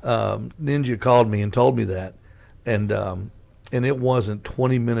 Ninja called me and told me that, and it wasn't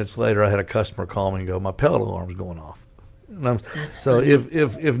 20 minutes later I had a customer call me and go, my pellet alarm's going off. And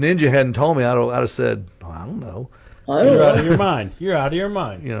if Ninja hadn't told me, I'd have said, I don't know. You're out of your mind. You're out of your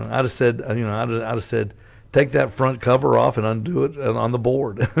mind. You know, I'd have said, take that front cover off and undo it on the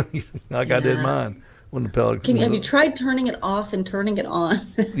board, like I did mine when the pellet. Have you tried turning it off and turning it on?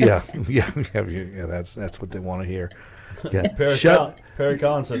 yeah. That's what they want to hear. Yeah, Perry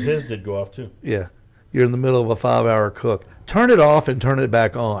Collins said his did go off too. Yeah, you're in the middle of a 5-hour cook. Turn it off and turn it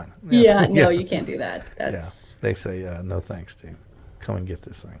back on. No, you can't do that. That's... They say no thanks, Steve. Come and get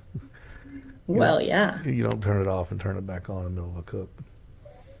this thing. You don't turn it off and turn it back on in the middle of a cook.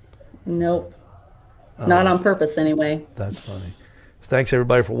 Nope. Not on purpose, anyway. That's funny. Thanks,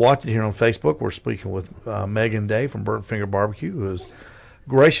 everybody, for watching here on Facebook. We're speaking with Megan Day from Burnt Finger Barbecue, who has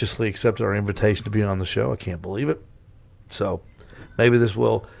graciously accepted our invitation to be on the show. I can't believe it. So maybe this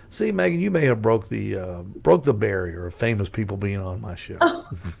will... See, Megan, you may have broke the barrier of famous people being on my show. Oh.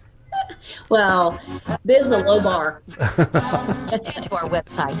 Well, this is a low bar. Just head to our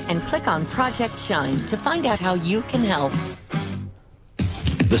website and click on Project Shine to find out how you can help.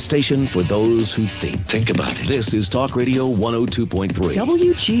 The station for those who think. Think about it. This is Talk Radio 102.3.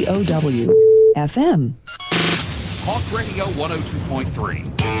 WGOW FM. Talk Radio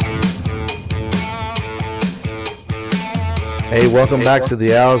 102.3. Hey, welcome back to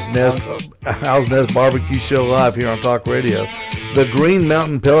the Owls Nest BBQ Show live here on Talk Radio. The Green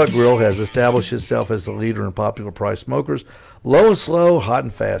Mountain Pellet Grill has established itself as the leader in popular price smokers. Low and slow, hot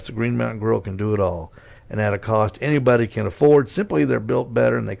and fast, the Green Mountain Grill can do it all. And at a cost anybody can afford. Simply, they're built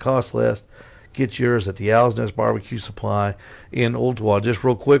better and they cost less. Get yours at the Owls Nest Barbecue Supply in Ooltewah. Just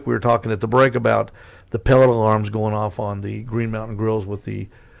real quick, we were talking at the break about the pellet alarms going off on the Green Mountain Grills with the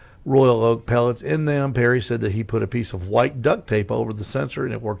Royal Oak pellets in them. Perry said that he put a piece of white duct tape over the sensor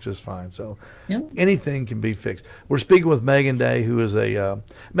and it worked just fine. So anything can be fixed. We're speaking with Megan Day, who is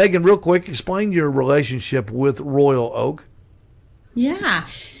Megan, real quick, explain your relationship with Royal Oak. Yeah.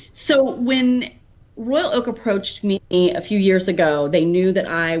 So when Royal Oak approached me a few years ago, they knew that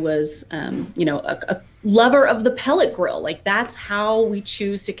I was, a lover of the pellet grill. Like, that's how we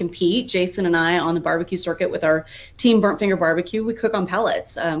choose to compete. Jason and I on the barbecue circuit with our team Burnt Finger Barbecue, we cook on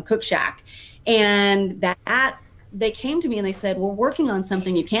pellets, Cook Shack. And that they came to me and they said, we're working on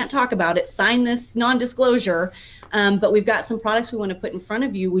something. You can't talk about it. Sign this non-disclosure. But we've got some products we want to put in front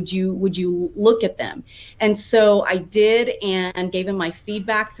of you. Would you look at them? And so I did, and gave them my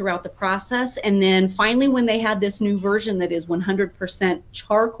feedback throughout the process. And then finally, when they had this new version that is 100%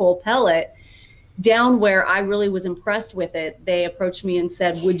 charcoal pellet, down where I really was impressed with it, they approached me and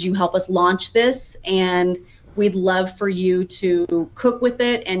said, would you help us launch this? And we'd love for you to cook with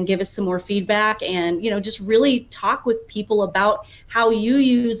it and give us some more feedback and, just really talk with people about how you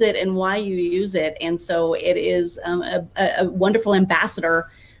use it and why you use it. And so it is a wonderful ambassador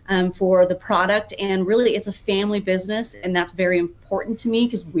for the product. And really, it's a family business. And that's very important to me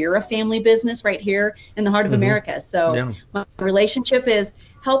because we're a family business right here in the heart of America. So my relationship is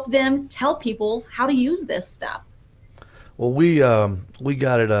help them tell people how to use this stuff. Well, we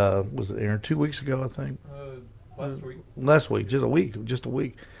got it, was it Aaron, 2 weeks ago, I think? Last week, just a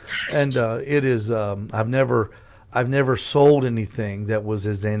week. And it is, I've never sold anything that was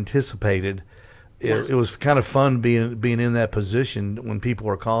as anticipated. It was kind of fun being in that position when people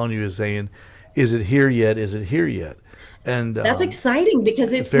are calling you and saying, is it here yet? Is it here yet? And that's exciting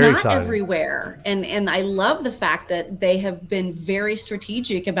because it's very not exciting. Everywhere. And I love the fact that they have been very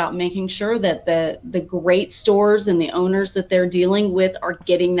strategic about making sure that the great stores and the owners that they're dealing with are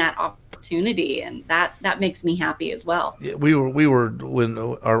getting that opportunity, and that makes me happy as well. Yeah, we were when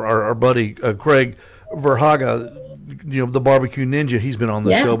our buddy Craig Verhaga, the barbecue ninja, he's been on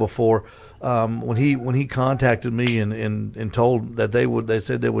the show before. When he contacted me and told that they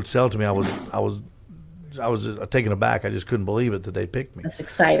said they would sell to me, I was taken aback. I just couldn't believe it that they picked me. That's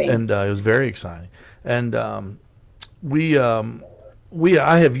exciting, and it was very exciting. And I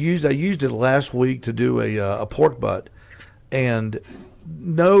used it last week to do a pork butt, and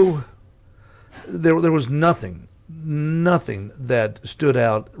there was nothing that stood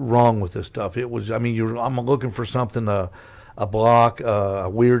out wrong with this stuff. It was, I'm looking for something, a block, a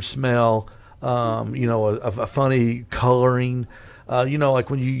weird smell, a funny coloring. Like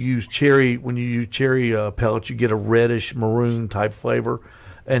when you use cherry pellets, you get a reddish maroon type flavor,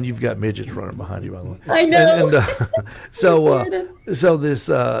 and you've got midgets running behind you, by the way. I know. So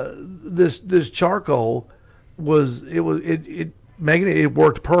this charcoal it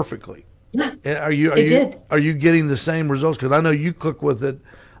worked perfectly. Yeah. Are you getting the same results? Because I know you cook with it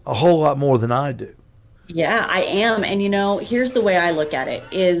a whole lot more than I do. Yeah, I am. And here's the way I look at it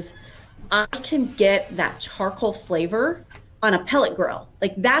is I can get that charcoal flavor on a pellet grill.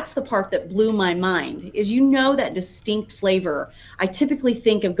 Like, that's the part that blew my mind, is that distinct flavor. I typically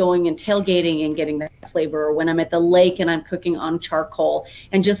think of going and tailgating and getting that flavor, or when I'm at the lake and I'm cooking on charcoal,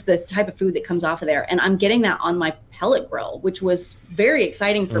 and just the type of food that comes off of there. And I'm getting that on my pellet grill, which was very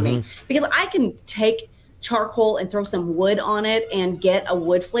exciting for me, because I can take charcoal and throw some wood on it and get a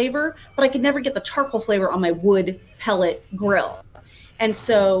wood flavor, but I could never get the charcoal flavor on my wood pellet grill. And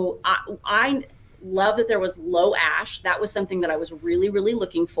so I love that there was low ash. That was something that I was really, really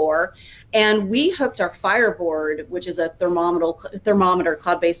looking for. And we hooked our Fireboard, which is a thermometer,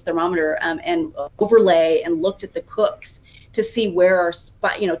 cloud-based thermometer, and overlay, and looked at the cooks to see where our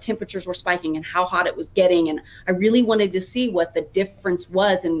temperatures were spiking and how hot it was getting. And I really wanted to see what the difference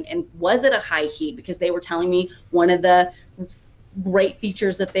was, and was it a high heat? Because they were telling me one of the great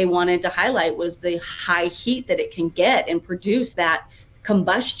features that they wanted to highlight was the high heat that it can get and produce that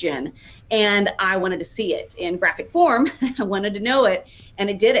combustion. And I wanted to see it in graphic form. I wanted to know it, and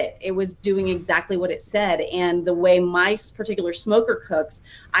it did it. It was doing exactly what it said. And the way my particular smoker cooks,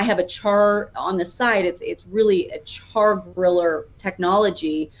 I have a char on the side. It's really a char griller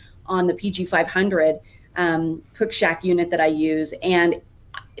technology on the PG500 Cook Shack unit that I use. And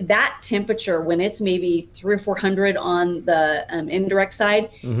that temperature, when it's maybe 300 or 400 on the indirect side,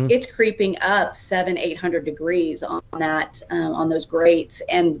 it's creeping up 700-800 degrees on that, on those grates.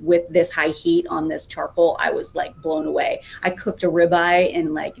 And with this high heat on this charcoal, I was like blown away. I cooked a ribeye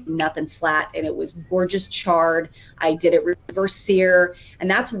in like nothing flat, and it was gorgeous charred. I did it reverse sear, and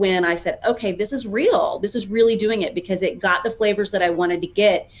that's when I said, okay, this is real. This is really doing it, because it got the flavors that I wanted to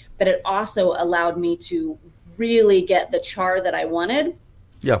get, but it also allowed me to really get the char that I wanted.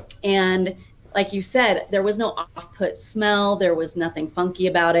 Yeah. And like you said, there was no off-put smell. There was nothing funky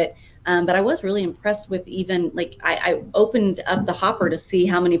about it. But I was really impressed with, even like, I opened up the hopper to see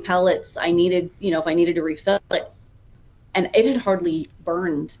how many pellets I needed, if I needed to refill it. And it had hardly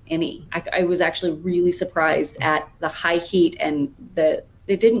burned any. I was actually really surprised at the high heat, and it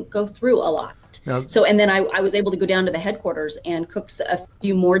didn't go through a lot. Now, so, and then I was able to go down to the headquarters and cook a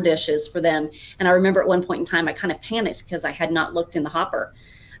few more dishes for them. And I remember at one point in time, I kind of panicked because I had not looked in the hopper.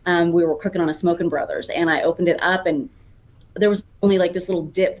 We were cooking on a Smokin' Brothers, and I opened it up, and there was only like this little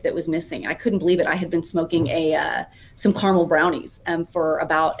dip that was missing. I couldn't believe it. I had been smoking some caramel brownies for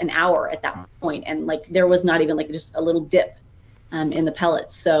about an hour at that point, and like there was not even like just a little dip in the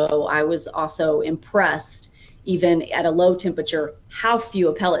pellets. So I was also impressed, even at a low temperature, how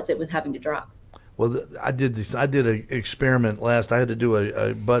few pellets it was having to drop. Well, I did an experiment last. I had to do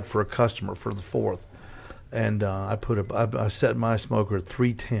a butt for a customer for the 4th, and I set my smoker at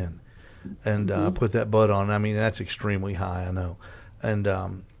 310, and I put that butt on. I mean, that's extremely high, I know, and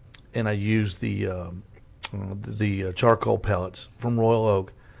I used the charcoal pellets from Royal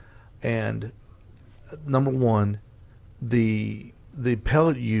Oak, and number one, the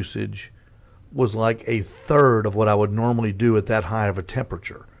pellet usage was like a third of what I would normally do at that high of a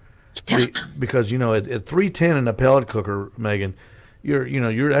temperature. Because at 310 in a pellet cooker, Megan, you're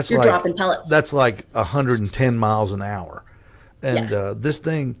like dropping pellets. That's like 110 miles an hour, and this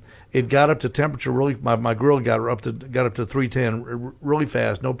thing, it got up to temperature really. My grill got up to 310 really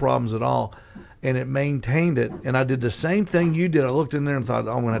fast, no problems at all, and it maintained it. And I did the same thing you did. I looked in there and thought,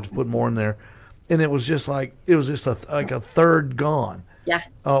 I'm gonna have to put more in there, and it was just like a third gone. Yeah.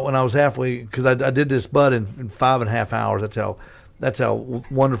 When I was halfway, because I did this butt in 5.5 hours. That's how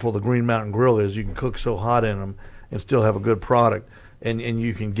wonderful the Green Mountain Grill is. You can cook so hot in them and still have a good product, and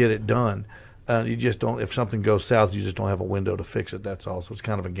you can get it done. You just don't, if something goes south, you just don't have a window to fix it. That's all. So it's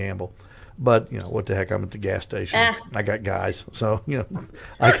kind of a gamble. But, what the heck, I'm at the gas station. I got guys. So,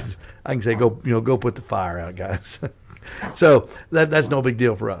 I can say, go put the fire out, guys. So that's no big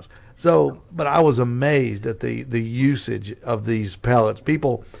deal for us. So, but I was amazed at the usage of these pellets.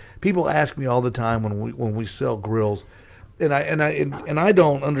 People ask me all the time when we sell grills, and I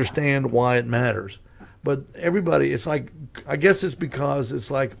don't understand why it matters, but everybody, it's like, I guess it's because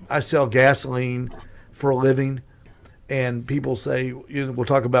it's like I sell gasoline for a living, and people say, we'll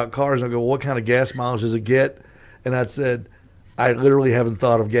talk about cars, and I go, well, what kind of gas mileage does it get? And I said, I literally haven't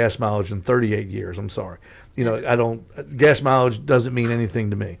thought of gas mileage in 38 years. I'm sorry. Gas mileage doesn't mean anything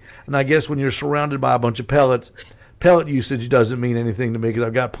to me. And I guess when you're surrounded by a bunch of pellets, pellet usage doesn't mean anything to me because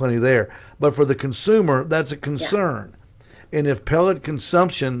I've got plenty there. But for the consumer, that's a concern. Yeah. And if pellet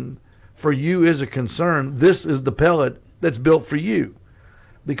consumption for you is a concern, this is the pellet that's built for you,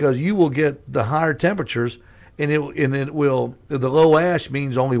 because you will get the higher temperatures, and it will, the low ash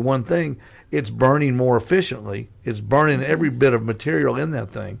means only one thing. It's burning more efficiently. It's burning every bit of material in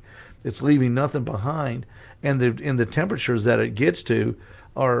that thing. It's leaving nothing behind. And the temperatures that it gets to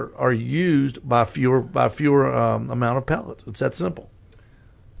are used by fewer amount of pellets. It's that simple.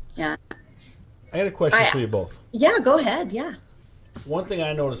 Yeah. I got a question for you both. Yeah, go ahead. Yeah. One thing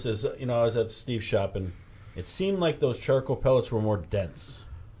I noticed is, I was at Steve's shop, and it seemed like those charcoal pellets were more dense.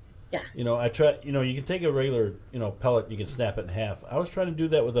 Yeah. I try. You can take a regular, pellet, you can snap it in half. I was trying to do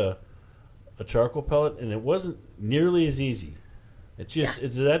that with a charcoal pellet, and it wasn't nearly as easy. It's just,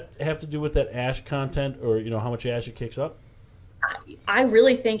 does that have to do with that ash content, or how much ash it kicks up? I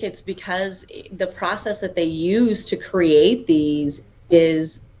really think it's because the process that they use to create these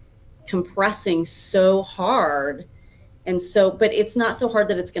is compressing so hard, but it's not so hard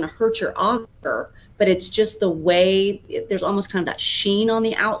that it's going to hurt your auger, but it's just the way there's almost kind of that sheen on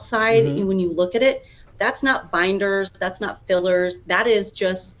the outside. Mm-hmm. When you look at it, that's not binders, that's not fillers, that is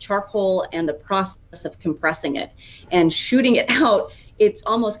just charcoal and the process of compressing it and shooting it out. It's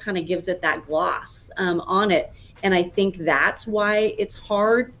almost kind of gives it that gloss on it. And I think that's why it's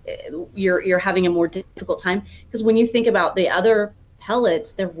hard. You're having a more difficult time, because when you think about the other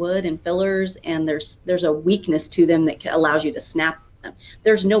pellets, they're wood and fillers, and there's a weakness to them that allows you to snap them.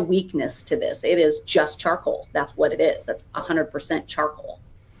 There's no weakness to this. It is just charcoal. That's what it is. That's 100% charcoal.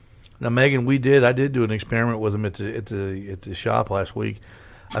 Now, Megan, I did do an experiment with them at the shop last week.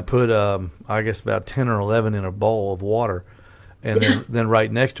 I put I guess about 10 or 11 in a bowl of water, and then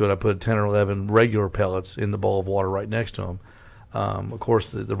right next to it I put 10 or 11 regular pellets in the bowl of water right next to them. Of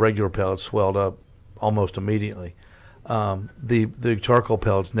course, the regular pellets swelled up almost immediately. The charcoal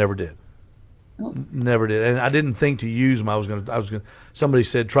pellets never did. Never did. And I didn't think to use them. I was going to somebody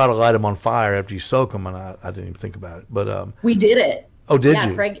said try to light them on fire after you soak them, and I didn't even think about it. But we did it. Oh, did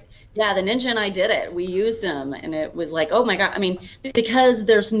you? Craig, yeah, the Ninja and I did it. We used them, and it was like, oh my God. I mean, because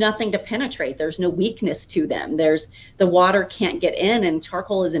there's nothing to penetrate. There's no weakness to them. The water can't get in, and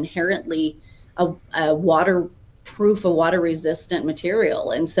charcoal is inherently a waterproof, a water-resistant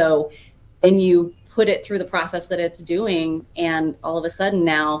material. And so then you put it through the process that it's doing, and all of a sudden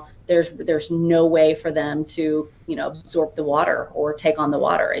now there's no way for them to absorb the water or take on the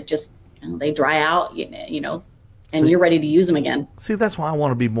water. It just they dry out, and you're ready to use them again. See, that's why I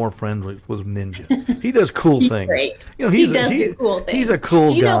want to be more friends with Ninja. He does cool things. Great. He does do cool things. He's a cool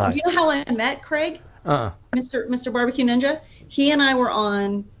guy. Do you know how I met Craig? Mr. Barbecue Ninja. He and I were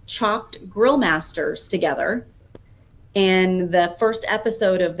on Chopped Grill Masters together. And the first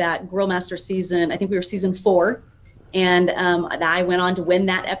episode of that Grill Master season, I think we were season 4, and I went on to win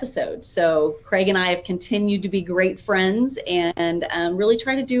that episode. So Craig and I have continued to be great friends, and really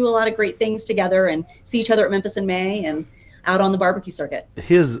try to do a lot of great things together, and see each other at Memphis in May and out on the barbecue circuit.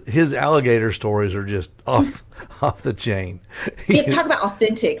 His alligator stories are just off the chain. Talk about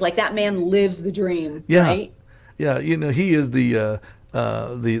authentic. Like, that man lives the dream. Yeah. Right? Yeah. He is the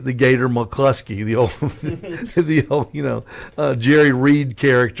Gator McCluskey, the old Jerry Reed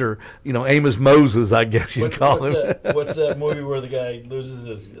character, Amos Moses, I guess you'd call him. What's that movie where the guy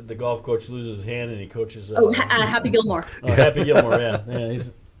the golf coach loses his hand and he coaches? Happy Gilmore. Oh, Happy Gilmore, yeah.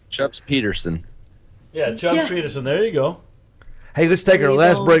 He's Chubbs Peterson. Yeah, Chubbs Peterson. There you go. Hey, let's take our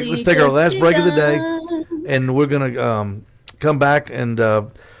last break. Let's take our last break of the day, and we're gonna come back and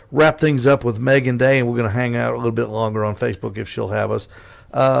wrap things up with Megan Day, and we're going to hang out a little bit longer on Facebook if she'll have us.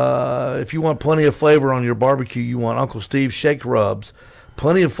 If you want plenty of flavor on your barbecue, you want Uncle Steve's Shake Rubs.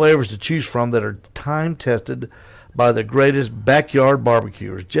 Plenty of flavors to choose from that are time-tested by the greatest backyard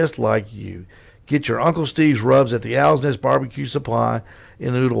barbecuers, just like you. Get your Uncle Steve's Rubs at the Owls Nest BBQ Supply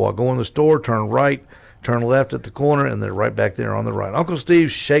in Ooltewah. Go in the store, turn right, turn left at the corner, and they're right back there on the right. Uncle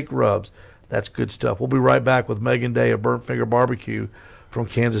Steve's Shake Rubs. That's good stuff. We'll be right back with Megan Day of Burnt Finger Barbecue from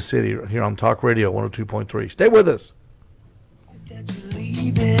Kansas City here on Talk Radio 102.3. Stay with us.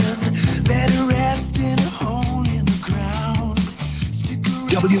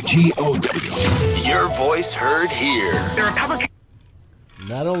 WGOW. Your voice heard here.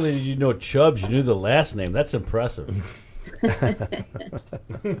 Not only did you know Chubbs, you knew the last name. That's impressive.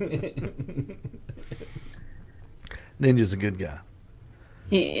 Ninja's a good guy.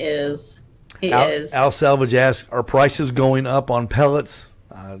 He is. Al Salvage asks, are prices going up on pellets?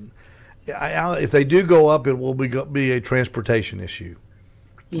 If they do go up, it will be a transportation issue.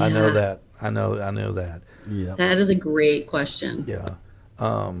 Yeah. I know that. I know that. Yeah. That is a great question. Yeah.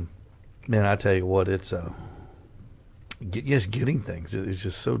 Man, I tell you what, it's just getting things is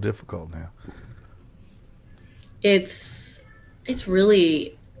just so difficult now. It's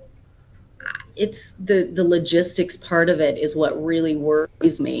really. It's the logistics part of it is what really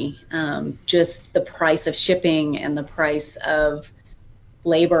worries me. Just the price of shipping and the price of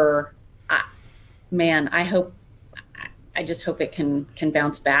labor. I just hope it can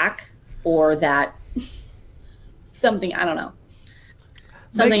bounce back, or that something, I don't know.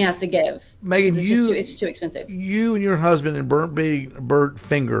 Something has to give. Megan, it's too expensive. You and your husband and Burnt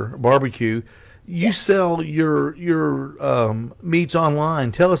Finger Barbecue, you sell your meats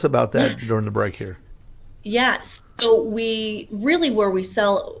online. Tell us about that during the break here. Yeah, so where we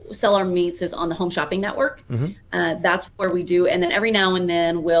sell our meats is on the Home Shopping Network. That's where we do, and then every now and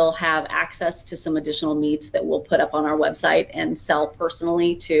then we'll have access to some additional meats that we'll put up on our website and sell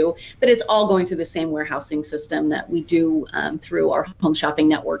personally too. But it's all going through the same warehousing system that we do through our Home Shopping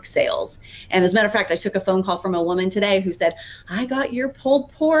Network sales. And as a matter of fact, I took a phone call from a woman today who said, "I got your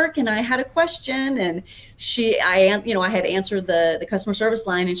pulled pork and I had a question," and I had answered the customer service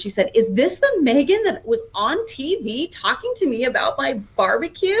line, and she said, "Is this the Megan that was on TV talking to me about my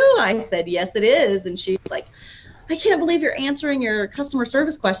barbecue?" I said, "Yes, it is." And she's like, "I can't believe you're answering your customer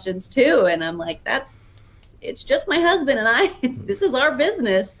service questions too." And I'm like, it's just my husband and I. This is our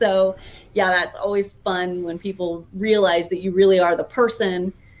business. So yeah, that's always fun when people realize that you really are the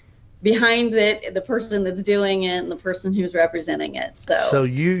person behind it, the person that's doing it, and the person who's representing it. So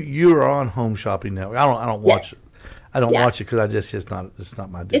you are on Home Shopping Network. I don't watch it. I don't watch it because it's not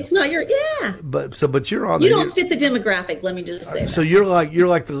my deal. It's not your But you're on. You don't fit the demographic. Let me just say. So you're like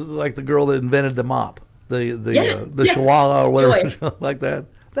the girl that invented the mop, the Chihuahua or whatever like that.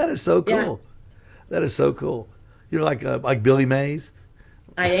 That is so cool. Yeah. That is so cool. You're like Billy Mays.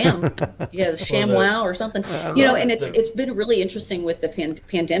 I am. Yeah, ShamWow or something. And it's been really interesting with the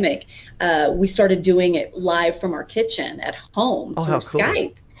pandemic. We started doing it live from our kitchen at home through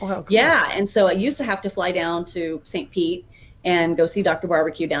Skype. Oh, how cool. Yeah, and so I used to have to fly down to St. Pete and go see Dr.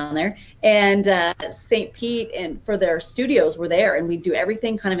 Barbecue down there. And St. Pete and for their studios were there, and we do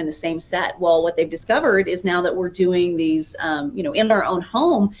everything kind of in the same set. Well, what they've discovered is now that we're doing these, in our own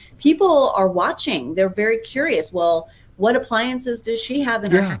home, people are watching. They're very curious. Well, what appliances does she have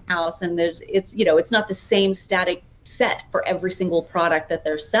in her house? And it's not the same static set for every single product that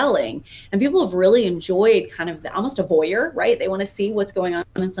they're selling, and people have really enjoyed kind of almost a voyeur, right? They want to see what's going on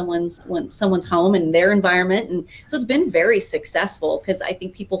in someone's home and their environment, and so it's been very successful because I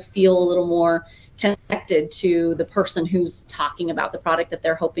think people feel a little more connected to the person who's talking about the product that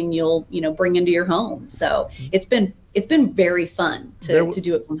they're hoping you'll bring into your home. So it's been very fun to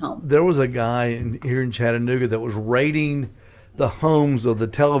do it from home. There was a guy here in Chattanooga that was rating the homes of the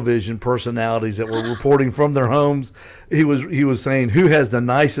television personalities that were reporting from their homes. He was saying who has the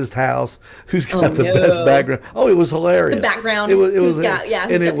nicest house, who's got the best background. Oh, it was hilarious. The background. It was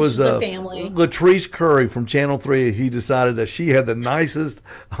the family. Latrice Curry from Channel 3. He decided that she had the nicest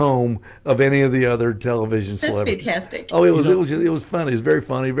home of any of the other television celebrities. That's fantastic. Oh, it was funny. It was very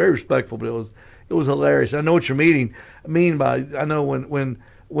funny, very respectful, but it was hilarious. I know what you're mean by. I know when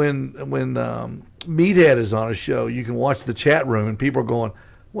Meathead is on a show, you can watch the chat room and people are going,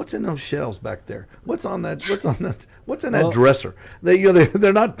 "What's in those shelves back there? What's in that dresser?"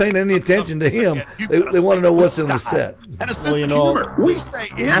 They're not paying any attention to him. They want to know what's in the set. And a sense of humor. We say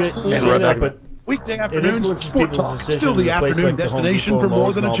it. Absolutely. Weekday afternoons, Sport Talk, still the afternoon destination for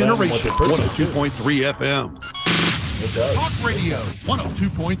more than a generation. 102.3 FM. It does. Talk Radio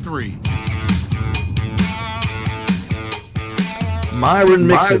 102.3. Myron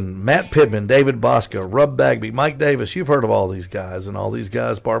Mixon, Matt Pittman, David Bosco, Rub Bagby, Mike Davis. You've heard of all these guys, and all these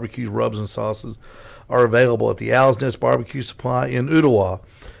guys' barbecues, rubs, and sauces are available at the Owls Nest BBQ Supply in Ottawa.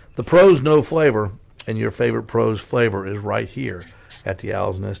 The pros know flavor, and your favorite pros flavor is right here at the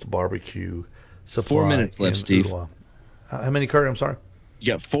Owls Nest BBQ Supply. 4 minutes left, Steve. Ottawa. How many, Kurt? I'm sorry.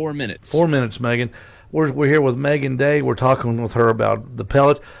 You got 4 minutes. 4 minutes, Megan. We're here with Megan Day. We're talking with her about the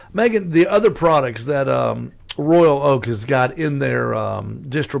pellets. Megan, the other products that Royal Oak has got in their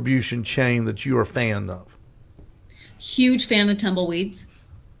distribution chain that you are a fan of. Huge fan of tumbleweeds.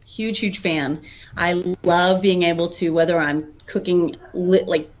 Huge fan. I love being able to, whether I'm cooking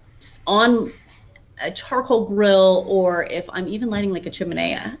on a charcoal grill or if I'm even lighting like a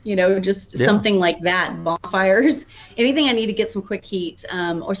chimenea, something like that, bonfires, anything I need to get some quick heat,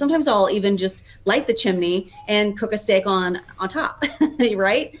 or sometimes I'll even just light the chimney and cook a steak on top,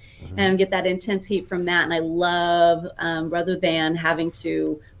 right? And get that intense heat from that. And I love, rather than having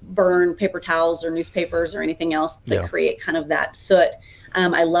to burn paper towels or newspapers or anything else that create kind of that soot.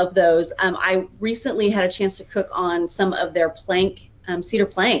 I love those. I recently had a chance to cook on some of their cedar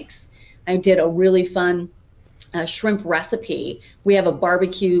planks. I did a really fun shrimp recipe. We have a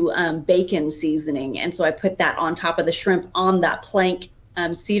barbecue bacon seasoning. And so I put that on top of the shrimp on that plank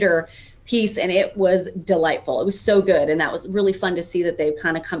cedar piece, and it was delightful. It was so good, and that was really fun to see that they've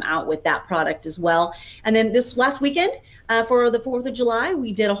kind of come out with that product as well. And then this last weekend for the 4th of July,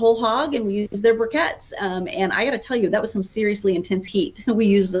 we did a whole hog and we used their briquettes. And I got to tell you, that was some seriously intense heat. We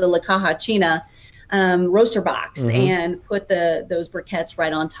used the La Caja China roaster box and put those briquettes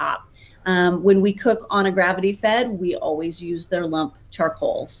right on top. When we cook on a gravity fed, we always use their lump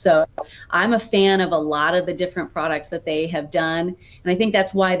charcoal. So I'm a fan of a lot of the different products that they have done. And I think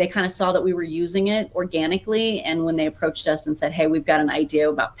that's why they kind of saw that we were using it organically. And when they approached us and said, hey, we've got an idea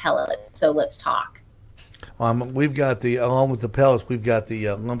about pellets, so let's talk. We've got along with the pellets, we've got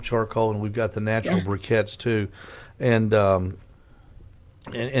the lump charcoal, and we've got the natural briquettes too. And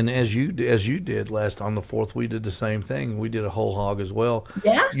as you did last on the 4th, we did the same thing. We did a whole hog as well,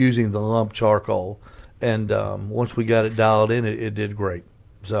 using the lump charcoal. And once we got it dialed in, it did great.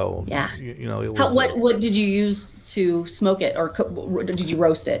 So you know, it was. What did you use to smoke it, or did you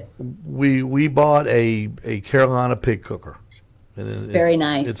roast it? We bought a Carolina pig cooker. And very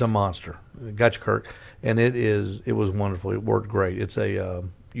nice. It's a monster. Gotcha, Kirk. And it was wonderful. It worked great. It's you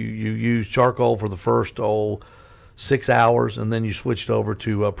use charcoal for the first 6 hours, and then you switched over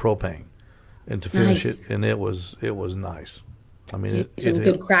to propane, and to finish it, and it was nice. I mean, some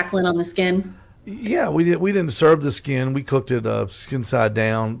good crackling on the skin. Yeah, we didn't serve the skin. We cooked it skin side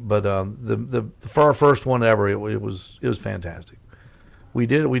down, but for our first one ever, it was fantastic. We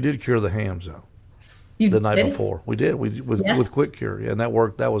did cure the hams though. The night before we did with quick cure, and that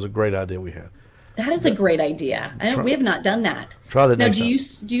worked. That was a great idea we had. That is a great idea. We have not done that. Try that next time.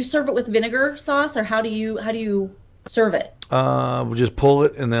 Do you serve it with vinegar sauce, or how do you serve it? We just pull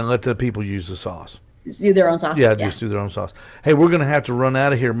it and then let the people use the sauce. Just do their own sauce. Yeah, just do their own sauce. Hey, we're going to have to run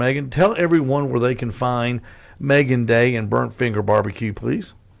out of here, Megan. Tell everyone where they can find Megan Day and Burnt Finger Barbecue,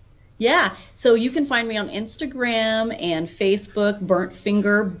 please. Yeah, so you can find me on Instagram and Facebook, Burnt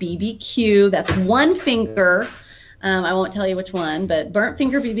Finger BBQ. That's one finger. I won't tell you which one, but Burnt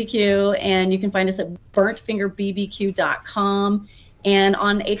Finger BBQ. And you can find us at burntfingerbbq.com. And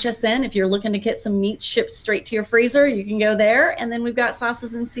on HSN, if you're looking to get some meats shipped straight to your freezer, you can go there. And then we've got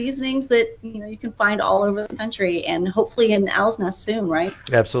sauces and seasonings that you can find all over the country, and hopefully in Owls Nest soon, right?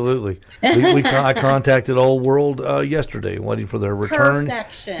 Absolutely. I contacted Old World yesterday, waiting for their return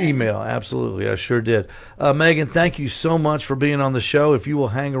email. Absolutely, I sure did. Megan, thank you so much for being on the show. If you will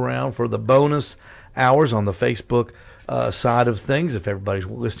hang around for the bonus hours on the Facebook side of things, if everybody's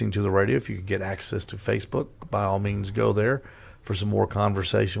listening to the radio, if you can get access to Facebook, by all means, go there for some more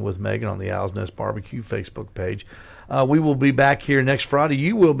conversation with Megan on the Owls Nest Barbecue Facebook page. We will be back here next Friday.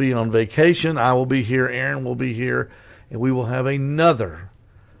 You will be on vacation. I will be here. Aaron will be here. And we will have another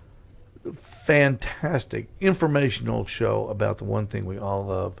fantastic informational show about the one thing we all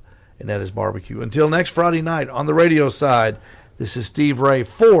love, and that is barbecue. Until next Friday night on the radio side, this is Steve Ray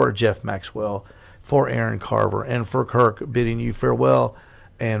for Jeff Maxwell, for Aaron Carver, and for Kirk, bidding you farewell.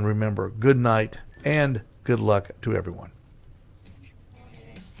 And remember, good night and good luck to everyone.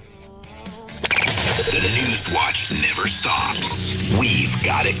 The News Watch never stops. We've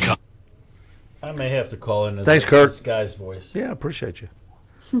got it covered. I may have to call in Thanks, Kirk. This guy's voice. Yeah, appreciate you.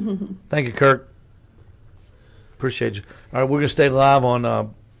 Thank you, Kirk. Appreciate you. All right, we're going to stay live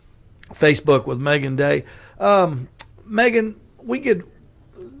on Facebook with Megan Day. Megan,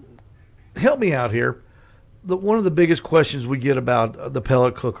 help me out here. One of the biggest questions we get about the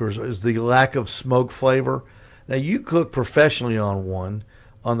pellet cookers is the lack of smoke flavor. Now, you cook professionally on one.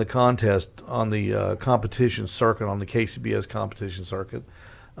 On the competition circuit, on the KCBS competition circuit.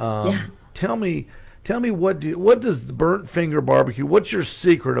 Tell me what does the Burnt Finger Barbecue, what's your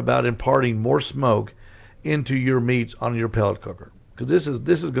secret about imparting more smoke into your meats on your pellet cooker? Because this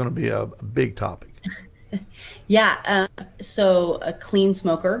is going to be a big topic. So a clean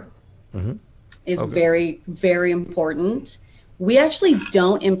smoker is very, very important. We actually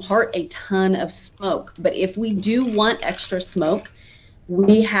don't impart a ton of smoke, but if we do want extra smoke,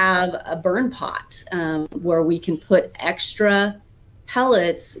 we have a burn pot where we can put extra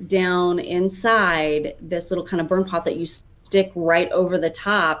pellets down inside this little kind of burn pot that you stick right over the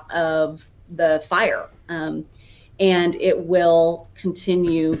top of the fire. And it will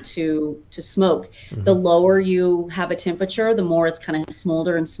continue to smoke. The lower you have a temperature, the more it's kind of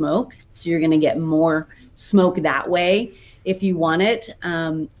smolder and smoke. So you're going to get more smoke that way if you want it.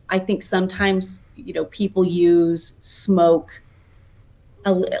 I think sometimes, people use smoke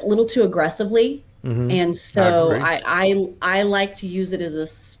a little too aggressively, and so I like to use it as a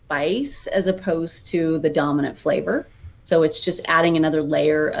spice as opposed to the dominant flavor. So it's just adding another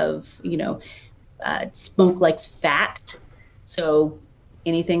layer of smoke likes fat, so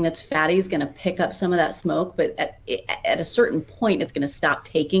anything that's fatty is going to pick up some of that smoke, but at a certain point it's going to stop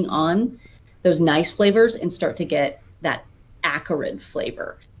taking on those nice flavors and start to get that acrid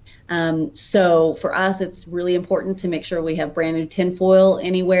flavor. So for us, it's really important to make sure we have brand new tinfoil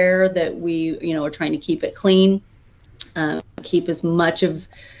anywhere, that we, are trying to keep it clean, keep as much of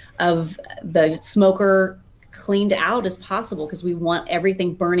of the smoker cleaned out as possible, because we want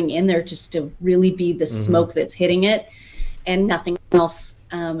everything burning in there just to really be the smoke that's hitting it, and nothing else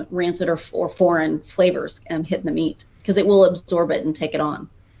rancid or foreign flavors hitting the meat, because it will absorb it and take it on.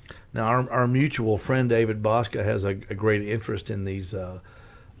 Now, our mutual friend David Bosca has a great interest in these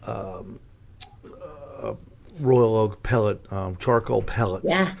Royal Oak pellet, charcoal pellets.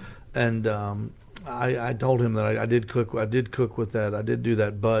 Yeah. And I told him that I did cook with that. I did do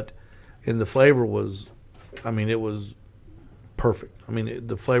that, but the flavor was, it was perfect.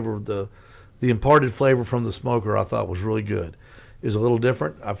 The flavor, the imparted flavor from the smoker, I thought was really good. It was a little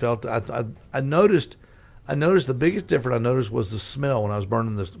different. I felt I noticed the biggest difference I noticed was the smell when I was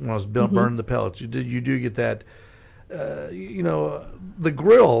burning burning the pellets. You do get that. The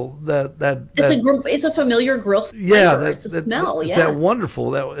grill it's a familiar grill flavor. Yeah, it's a smell. It's that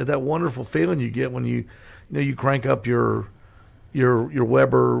wonderful feeling you get when you crank up your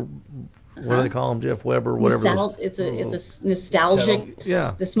Weber. What do they call them, Jeff? Weber, whatever. It's a nostalgic.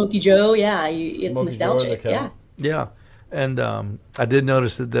 Yeah. The Smoky Joe. Yeah, it's Smoky nostalgic. Joe, Yeah. And I did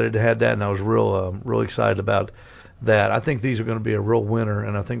notice that it had that, and I was real excited about that. I think these are going to be a real winner,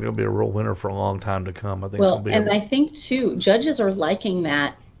 and I think they'll be a real winner for a long time to come. I think. I think too, judges are liking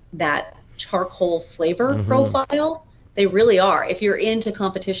that charcoal flavor profile. They really are. If you're into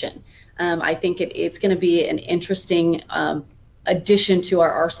competition, I think it's going to be an interesting addition to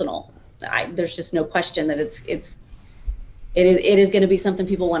our arsenal. There's just no question that it is going to be something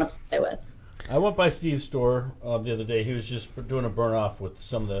people want to play with. I went by Steve's store the other day. He was just doing a burn off with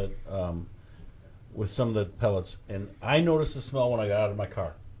some of the pellets, and I noticed the smell when I got out of my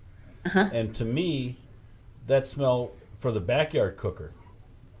car. And to me, that smell for the backyard cooker,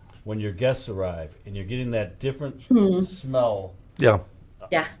 when your guests arrive and you're getting that different smell,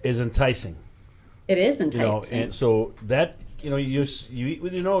 is enticing. It is enticing. And so that you eat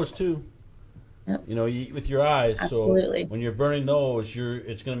with your nose too. Yep. You eat with your eyes. Absolutely. So when you're burning those,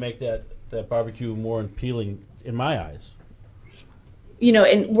 it's going to make that barbecue more appealing in my eyes.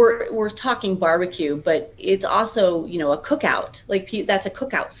 And we're talking barbecue, but it's also, a cookout. That's a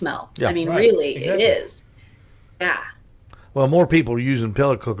cookout smell. Yeah. Really, exactly. It is. Yeah. Well, more people are using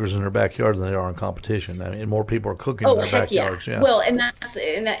pellet cookers in their backyard than they are in competition. And more people are cooking in their backyards. Yeah. Well,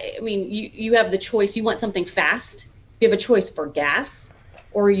 you have the choice. You want something fast. You have a choice for gas,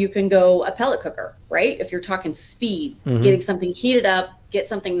 or you can go a pellet cooker, right? If you're talking speed, getting something heated up, get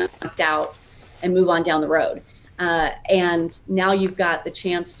something knocked out, and move on down the road. And now you've got the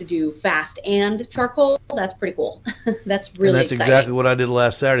chance to do fast and charcoal. That's pretty cool. That's really exciting. Exactly what I did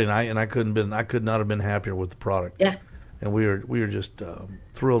last Saturday night, and I could not have been happier with the product. Yeah. And we were just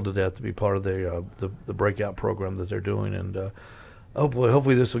thrilled to death to be part of the breakout program that they're doing, and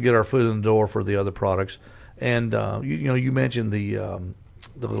hopefully this will get our foot in the door for the other products. And you mentioned the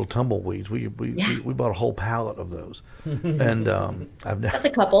little tumbleweeds. We bought a whole pallet of those, and that's a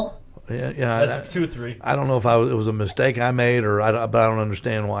couple. Yeah, that's 2 or 3. I don't know if it was a mistake I made, but I don't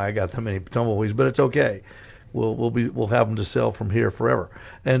understand why I got that many tumbleweeds. But it's okay. We'll have them to sell from here forever.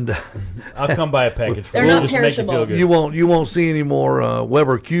 And I'll come buy a package. They're not perishable. You won't see any more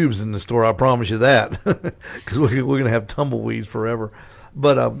Weber cubes in the store. I promise you that, because we're gonna have tumbleweeds forever.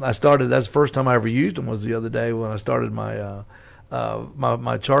 But that's the first time I ever used them was the other day when I started my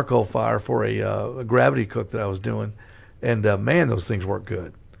my charcoal fire for a gravity cook that I was doing, and man, those things work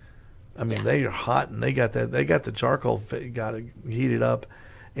good. They are hot, and they got the charcoal got it heated up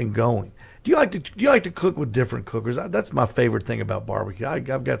and going. Do you like to cook with different cookers? That's my favorite thing about barbecue.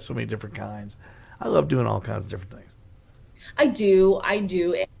 I've got so many different kinds. I love doing all kinds of different things. I do,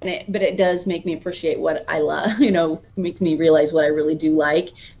 but it does make me appreciate what I love. Makes me realize what I really do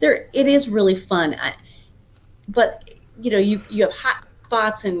like. It is really fun. But you have hot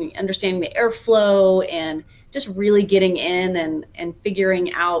spots and understanding the airflow and just really getting in and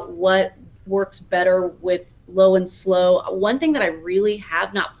figuring out what works better with low and slow. One thing that I really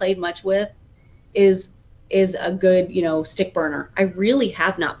have not played much with is a good, stick burner. I really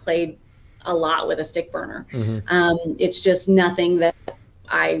have not played a lot with a stick burner. It's just nothing that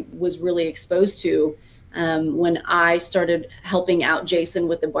I was really exposed to. When I started helping out Jason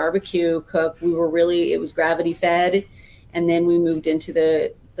with the barbecue cook, it was gravity fed, and then we moved into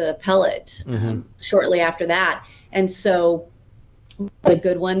the pellet shortly after that. And so a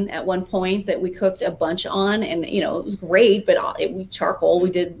good one at one point that we cooked a bunch on, and it was great, but we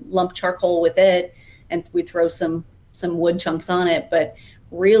did lump charcoal with it, and we throw some wood chunks on it. But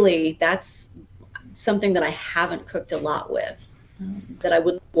really, that's something that I haven't cooked a lot with, that I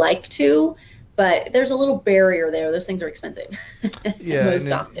would like to, but there's a little barrier there. Those things are expensive. Yeah,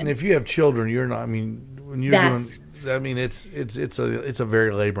 and if you have children, you're not. when you're doing, I mean, it's a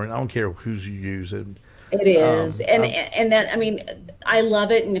very laboring. I don't care whose you use it. It is, and that, I mean, I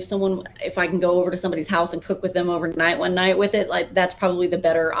love it. And if I can go over to somebody's house and cook with them overnight one night with it, like that's probably the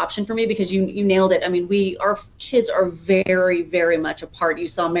better option for me, because you nailed it. I mean, our kids are very, very much apart. You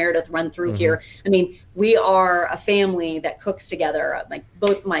saw Meredith run through here. I mean, we are a family that cooks together. Like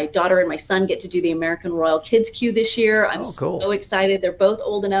both my daughter and my son get to do the American Royal Kids Queue this year. I'm so excited. They're both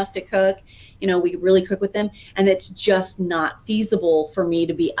old enough to cook. You know, we really cook with them, and it's just not feasible for me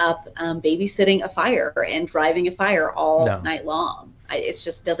to be up babysitting a fire and driving a fire all night long. It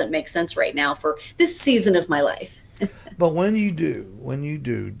just doesn't make sense right now for this season of my life. But when you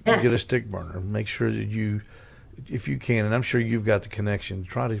do get a stick burner, make sure that if you can, and I'm sure you've got the connection,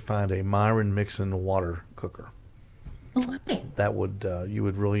 try to find a Myron Mixon water cooker. Okay. That would you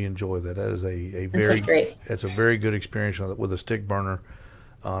would really enjoy that. That is it's a very good experience with a stick burner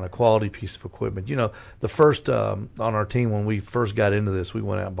on a quality piece of equipment. You know, the first on our team, when we first got into this, we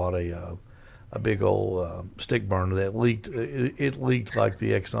went out and bought a big old stick burner that leaked. It leaked like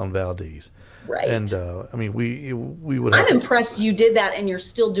the Exxon Valdez. Right. And I mean, we would. I'm impressed you did that, and you're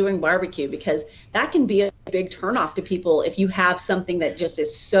still doing barbecue, because that can be a big turnoff to people if you have something that just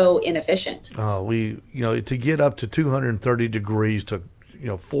is so inefficient. To get up to 230 degrees took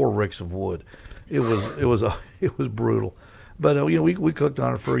 4 ricks of wood. It was brutal. But we cooked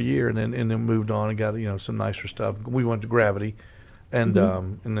on it for a year, and then moved on and got some nicer stuff. We went to Gravity, and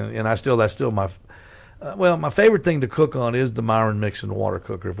that's still my my favorite thing to cook on is the Myron Mixon water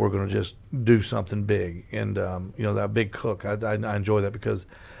cooker. If we're going to just do something big, and that big cook, I enjoy that, because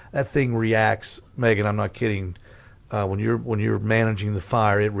that thing reacts. Megan, I'm not kidding. When you're managing the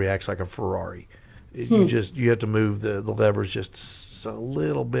fire, it reacts like a Ferrari. You have to move the levers just a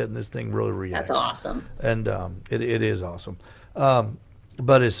little bit, and this thing really reacts. That's awesome. And it is awesome.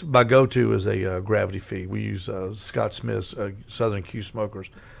 But it's my go-to is a Gravity feed. We use Scott Smith's Southern Q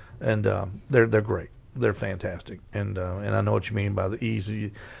smokers, and they're great. They're fantastic. And I know what you mean by the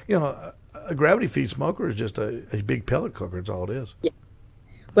easy. A Gravity feed smoker is just a big pellet cooker. It's all it is. Yeah.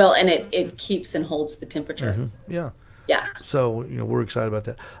 Well, and it keeps and holds the temperature. Mm-hmm. Yeah. Yeah. So we're excited about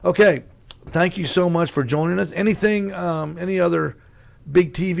that. Okay. Thank you so much for joining us. Anything, any other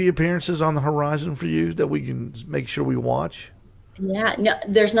big TV appearances on the horizon for you that we can make sure we watch? Yeah, no,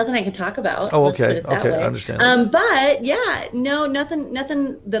 there's nothing I can talk about. Oh, Let's okay. put it that Okay, way. I understand. But yeah, no, nothing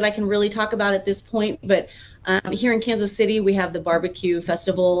that I can really talk about at this point. But here in Kansas City, we have the barbecue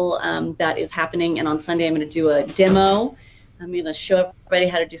festival that is happening, and on Sunday I'm going to do a demo. I'm going to show everybody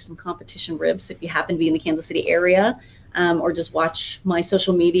how to do some competition ribs. So if you happen to be in the Kansas City area, or just watch my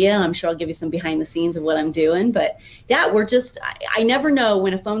social media, I'm sure I'll give you some behind the scenes of what I'm doing. But yeah, I never know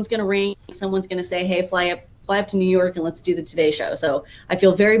when a phone's going to ring, someone's going to say, hey, fly up to New York and let's do the Today Show. So I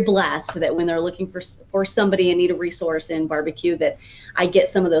feel very blessed that when they're looking for somebody and need a resource in barbecue, that I get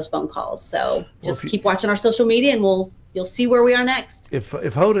some of those phone calls. So just keep watching our social media, and you'll see where we are next. If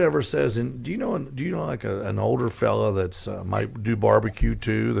Hoda ever says, and do you know like an older fella that's might do barbecue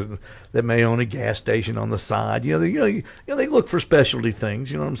too, that may own a gas station on the side? They look for specialty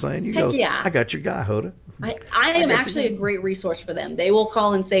things. You know what I'm saying? You go, yeah. I got your guy, Hoda. I am actually a great resource for them. They will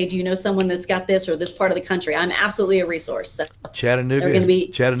call and say, do you know someone that's got this or this part of the country? I'm absolutely a resource. So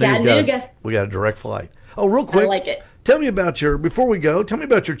Chattanooga. We got a direct flight. Oh, real quick. I like it. Tell me about before we go, tell me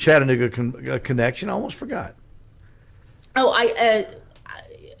about your Chattanooga connection. I almost forgot. Oh,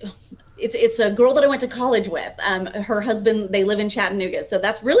 it's a girl that I went to college with. Her husband, they live in Chattanooga. So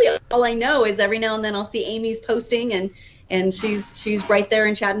that's really all I know. Is every now and then I'll see Amy's posting, and she's right there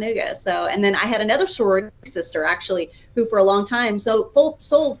in Chattanooga. So, and then I had another sorority sister actually who for a long time sold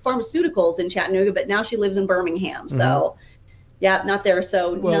pharmaceuticals in Chattanooga, but now she lives in Birmingham. Mm-hmm. So yeah, not there.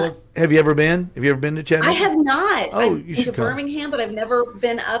 So have you ever been to Chattanooga? I have not. Oh, I've been to Birmingham, but I've never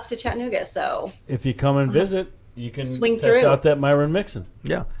been up to Chattanooga. So if you come and visit, you can swing test through out that Myron Mixon.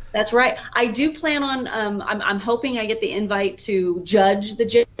 Yeah. That's right. I do plan on, I'm hoping I get the invite to judge the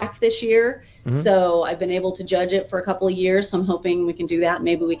Jack this year. Mm-hmm. So I've been able to judge it for a couple of years. So I'm hoping we can do that.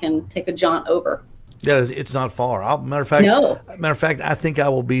 Maybe we can take a jaunt over. Yeah, it's not far. Matter of fact, I think I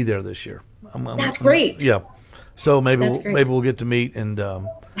will be there this year. That's great. Yeah. So maybe we'll get to meet, and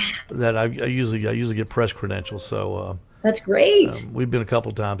that I usually get press credentials. So that's great. We've been a couple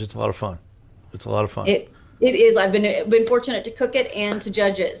of times. It's a lot of fun. It is. I've been fortunate to cook it and to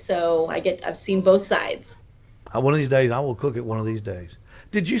judge it, so I've seen both sides. One of these days, I will cook it. One of these days.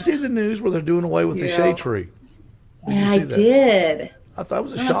 Did you see the news where they're doing away with the shade tree? I did. I thought it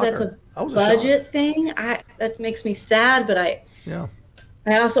was a shocker. That's a budget thing. That makes me sad, but I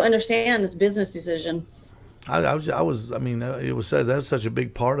also understand it's a business decision. It was said that's such a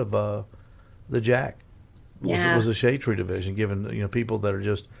big part of the Jack. was the Shade Tree Division, giving people that are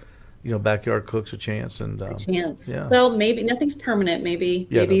just backyard cooks a chance. And a chance. Yeah. Well, maybe nothing's permanent. Maybe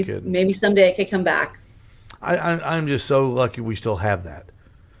no maybe someday it could come back. I'm just so lucky we still have that.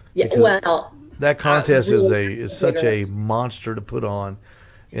 Yeah. Well, that contest is such a monster to put on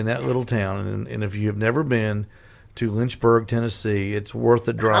in that little town, and if you have never been to Lynchburg, Tennessee, it's worth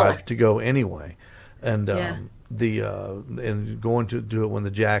the drive to go anyway. And and going to do it when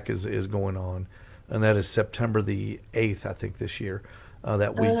the Jack is going on, and that is September the 8th, I think, this year.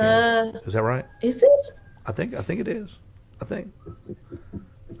 That weekend. Is that right? Is it? I think it is. Is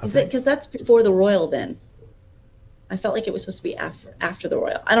it? Because that's before the Royal then. I felt like it was supposed to be after the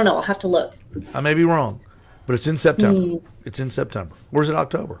Royal. I don't know. I'll have to look. I may be wrong, but it's in September. It's in September. Where's it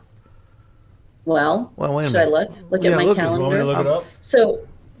October? Well, wait a should minute. I look at my calendar? You want me to look it up? So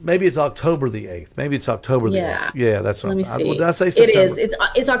maybe it's October the 8th. Maybe it's October the 8th. Yeah, that's what. Let me see. Did I say September? It is.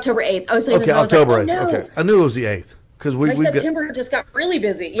 It's October 8th. I was saying okay, October 8th. Okay, I knew it was the 8th. Because September just got really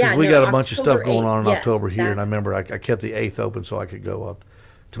busy. Yeah, we got a bunch of stuff going on in yes, October here, and I remember I kept the 8th open so I could go up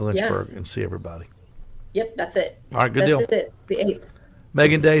to Lynchburg and see everybody. Yep, that's it. All right, good deal. That's it, the 8th.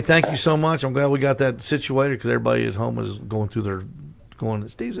 Megan Day, thank you so much. I'm glad we got that situated because everybody at home is going through going,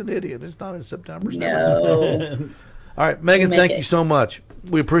 Steve's an idiot. It's not in September. No. All right, Megan, thank you so much.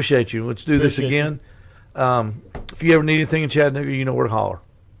 We appreciate you. Let's do this again. If you ever need anything in Chattanooga, you know where to holler.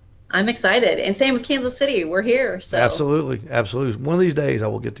 I'm excited. And same with Kansas City. We're here. So Absolutely. One of these days I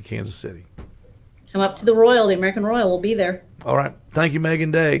will get to Kansas City. Come up to the Royal, the American Royal. We'll be there. All right. Thank you,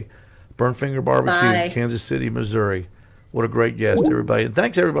 Megan Day. Burnfinger Barbecue, Bye. Kansas City, Missouri. What a great guest, everybody. And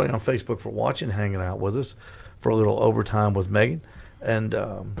thanks, everybody, on Facebook for watching, hanging out with us for a little overtime with Megan. And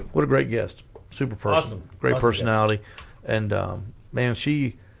what a great guest. Super person. Awesome. Great personality. Guest. And, man,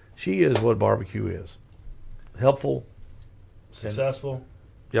 she is what barbecue is. Helpful. Successful.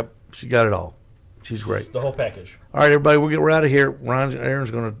 Yep. She got it all. She's great. The whole package. All right, everybody, we're out of here.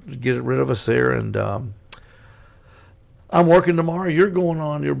 Aaron's going to get rid of us there. And I'm working tomorrow. You're going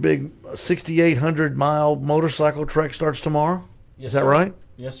on your big 6,800-mile motorcycle trek starts tomorrow? Yes, is that sir. right?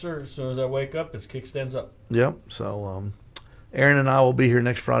 Yes, sir. As soon as I wake up, it's kickstands up. Yep. So Aaron and I will be here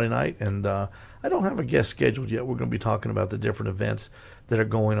next Friday night. And I don't have a guest scheduled yet. We're going to be talking about the different events that are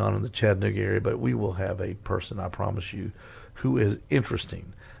going on in the Chattanooga area. But we will have a person, I promise you, who is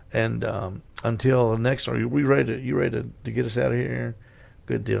interesting. And until next, you ready to get us out of here, Aaron?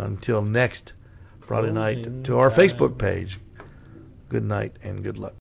 Good deal. Until next Friday night, to our Facebook page. Good night and good luck.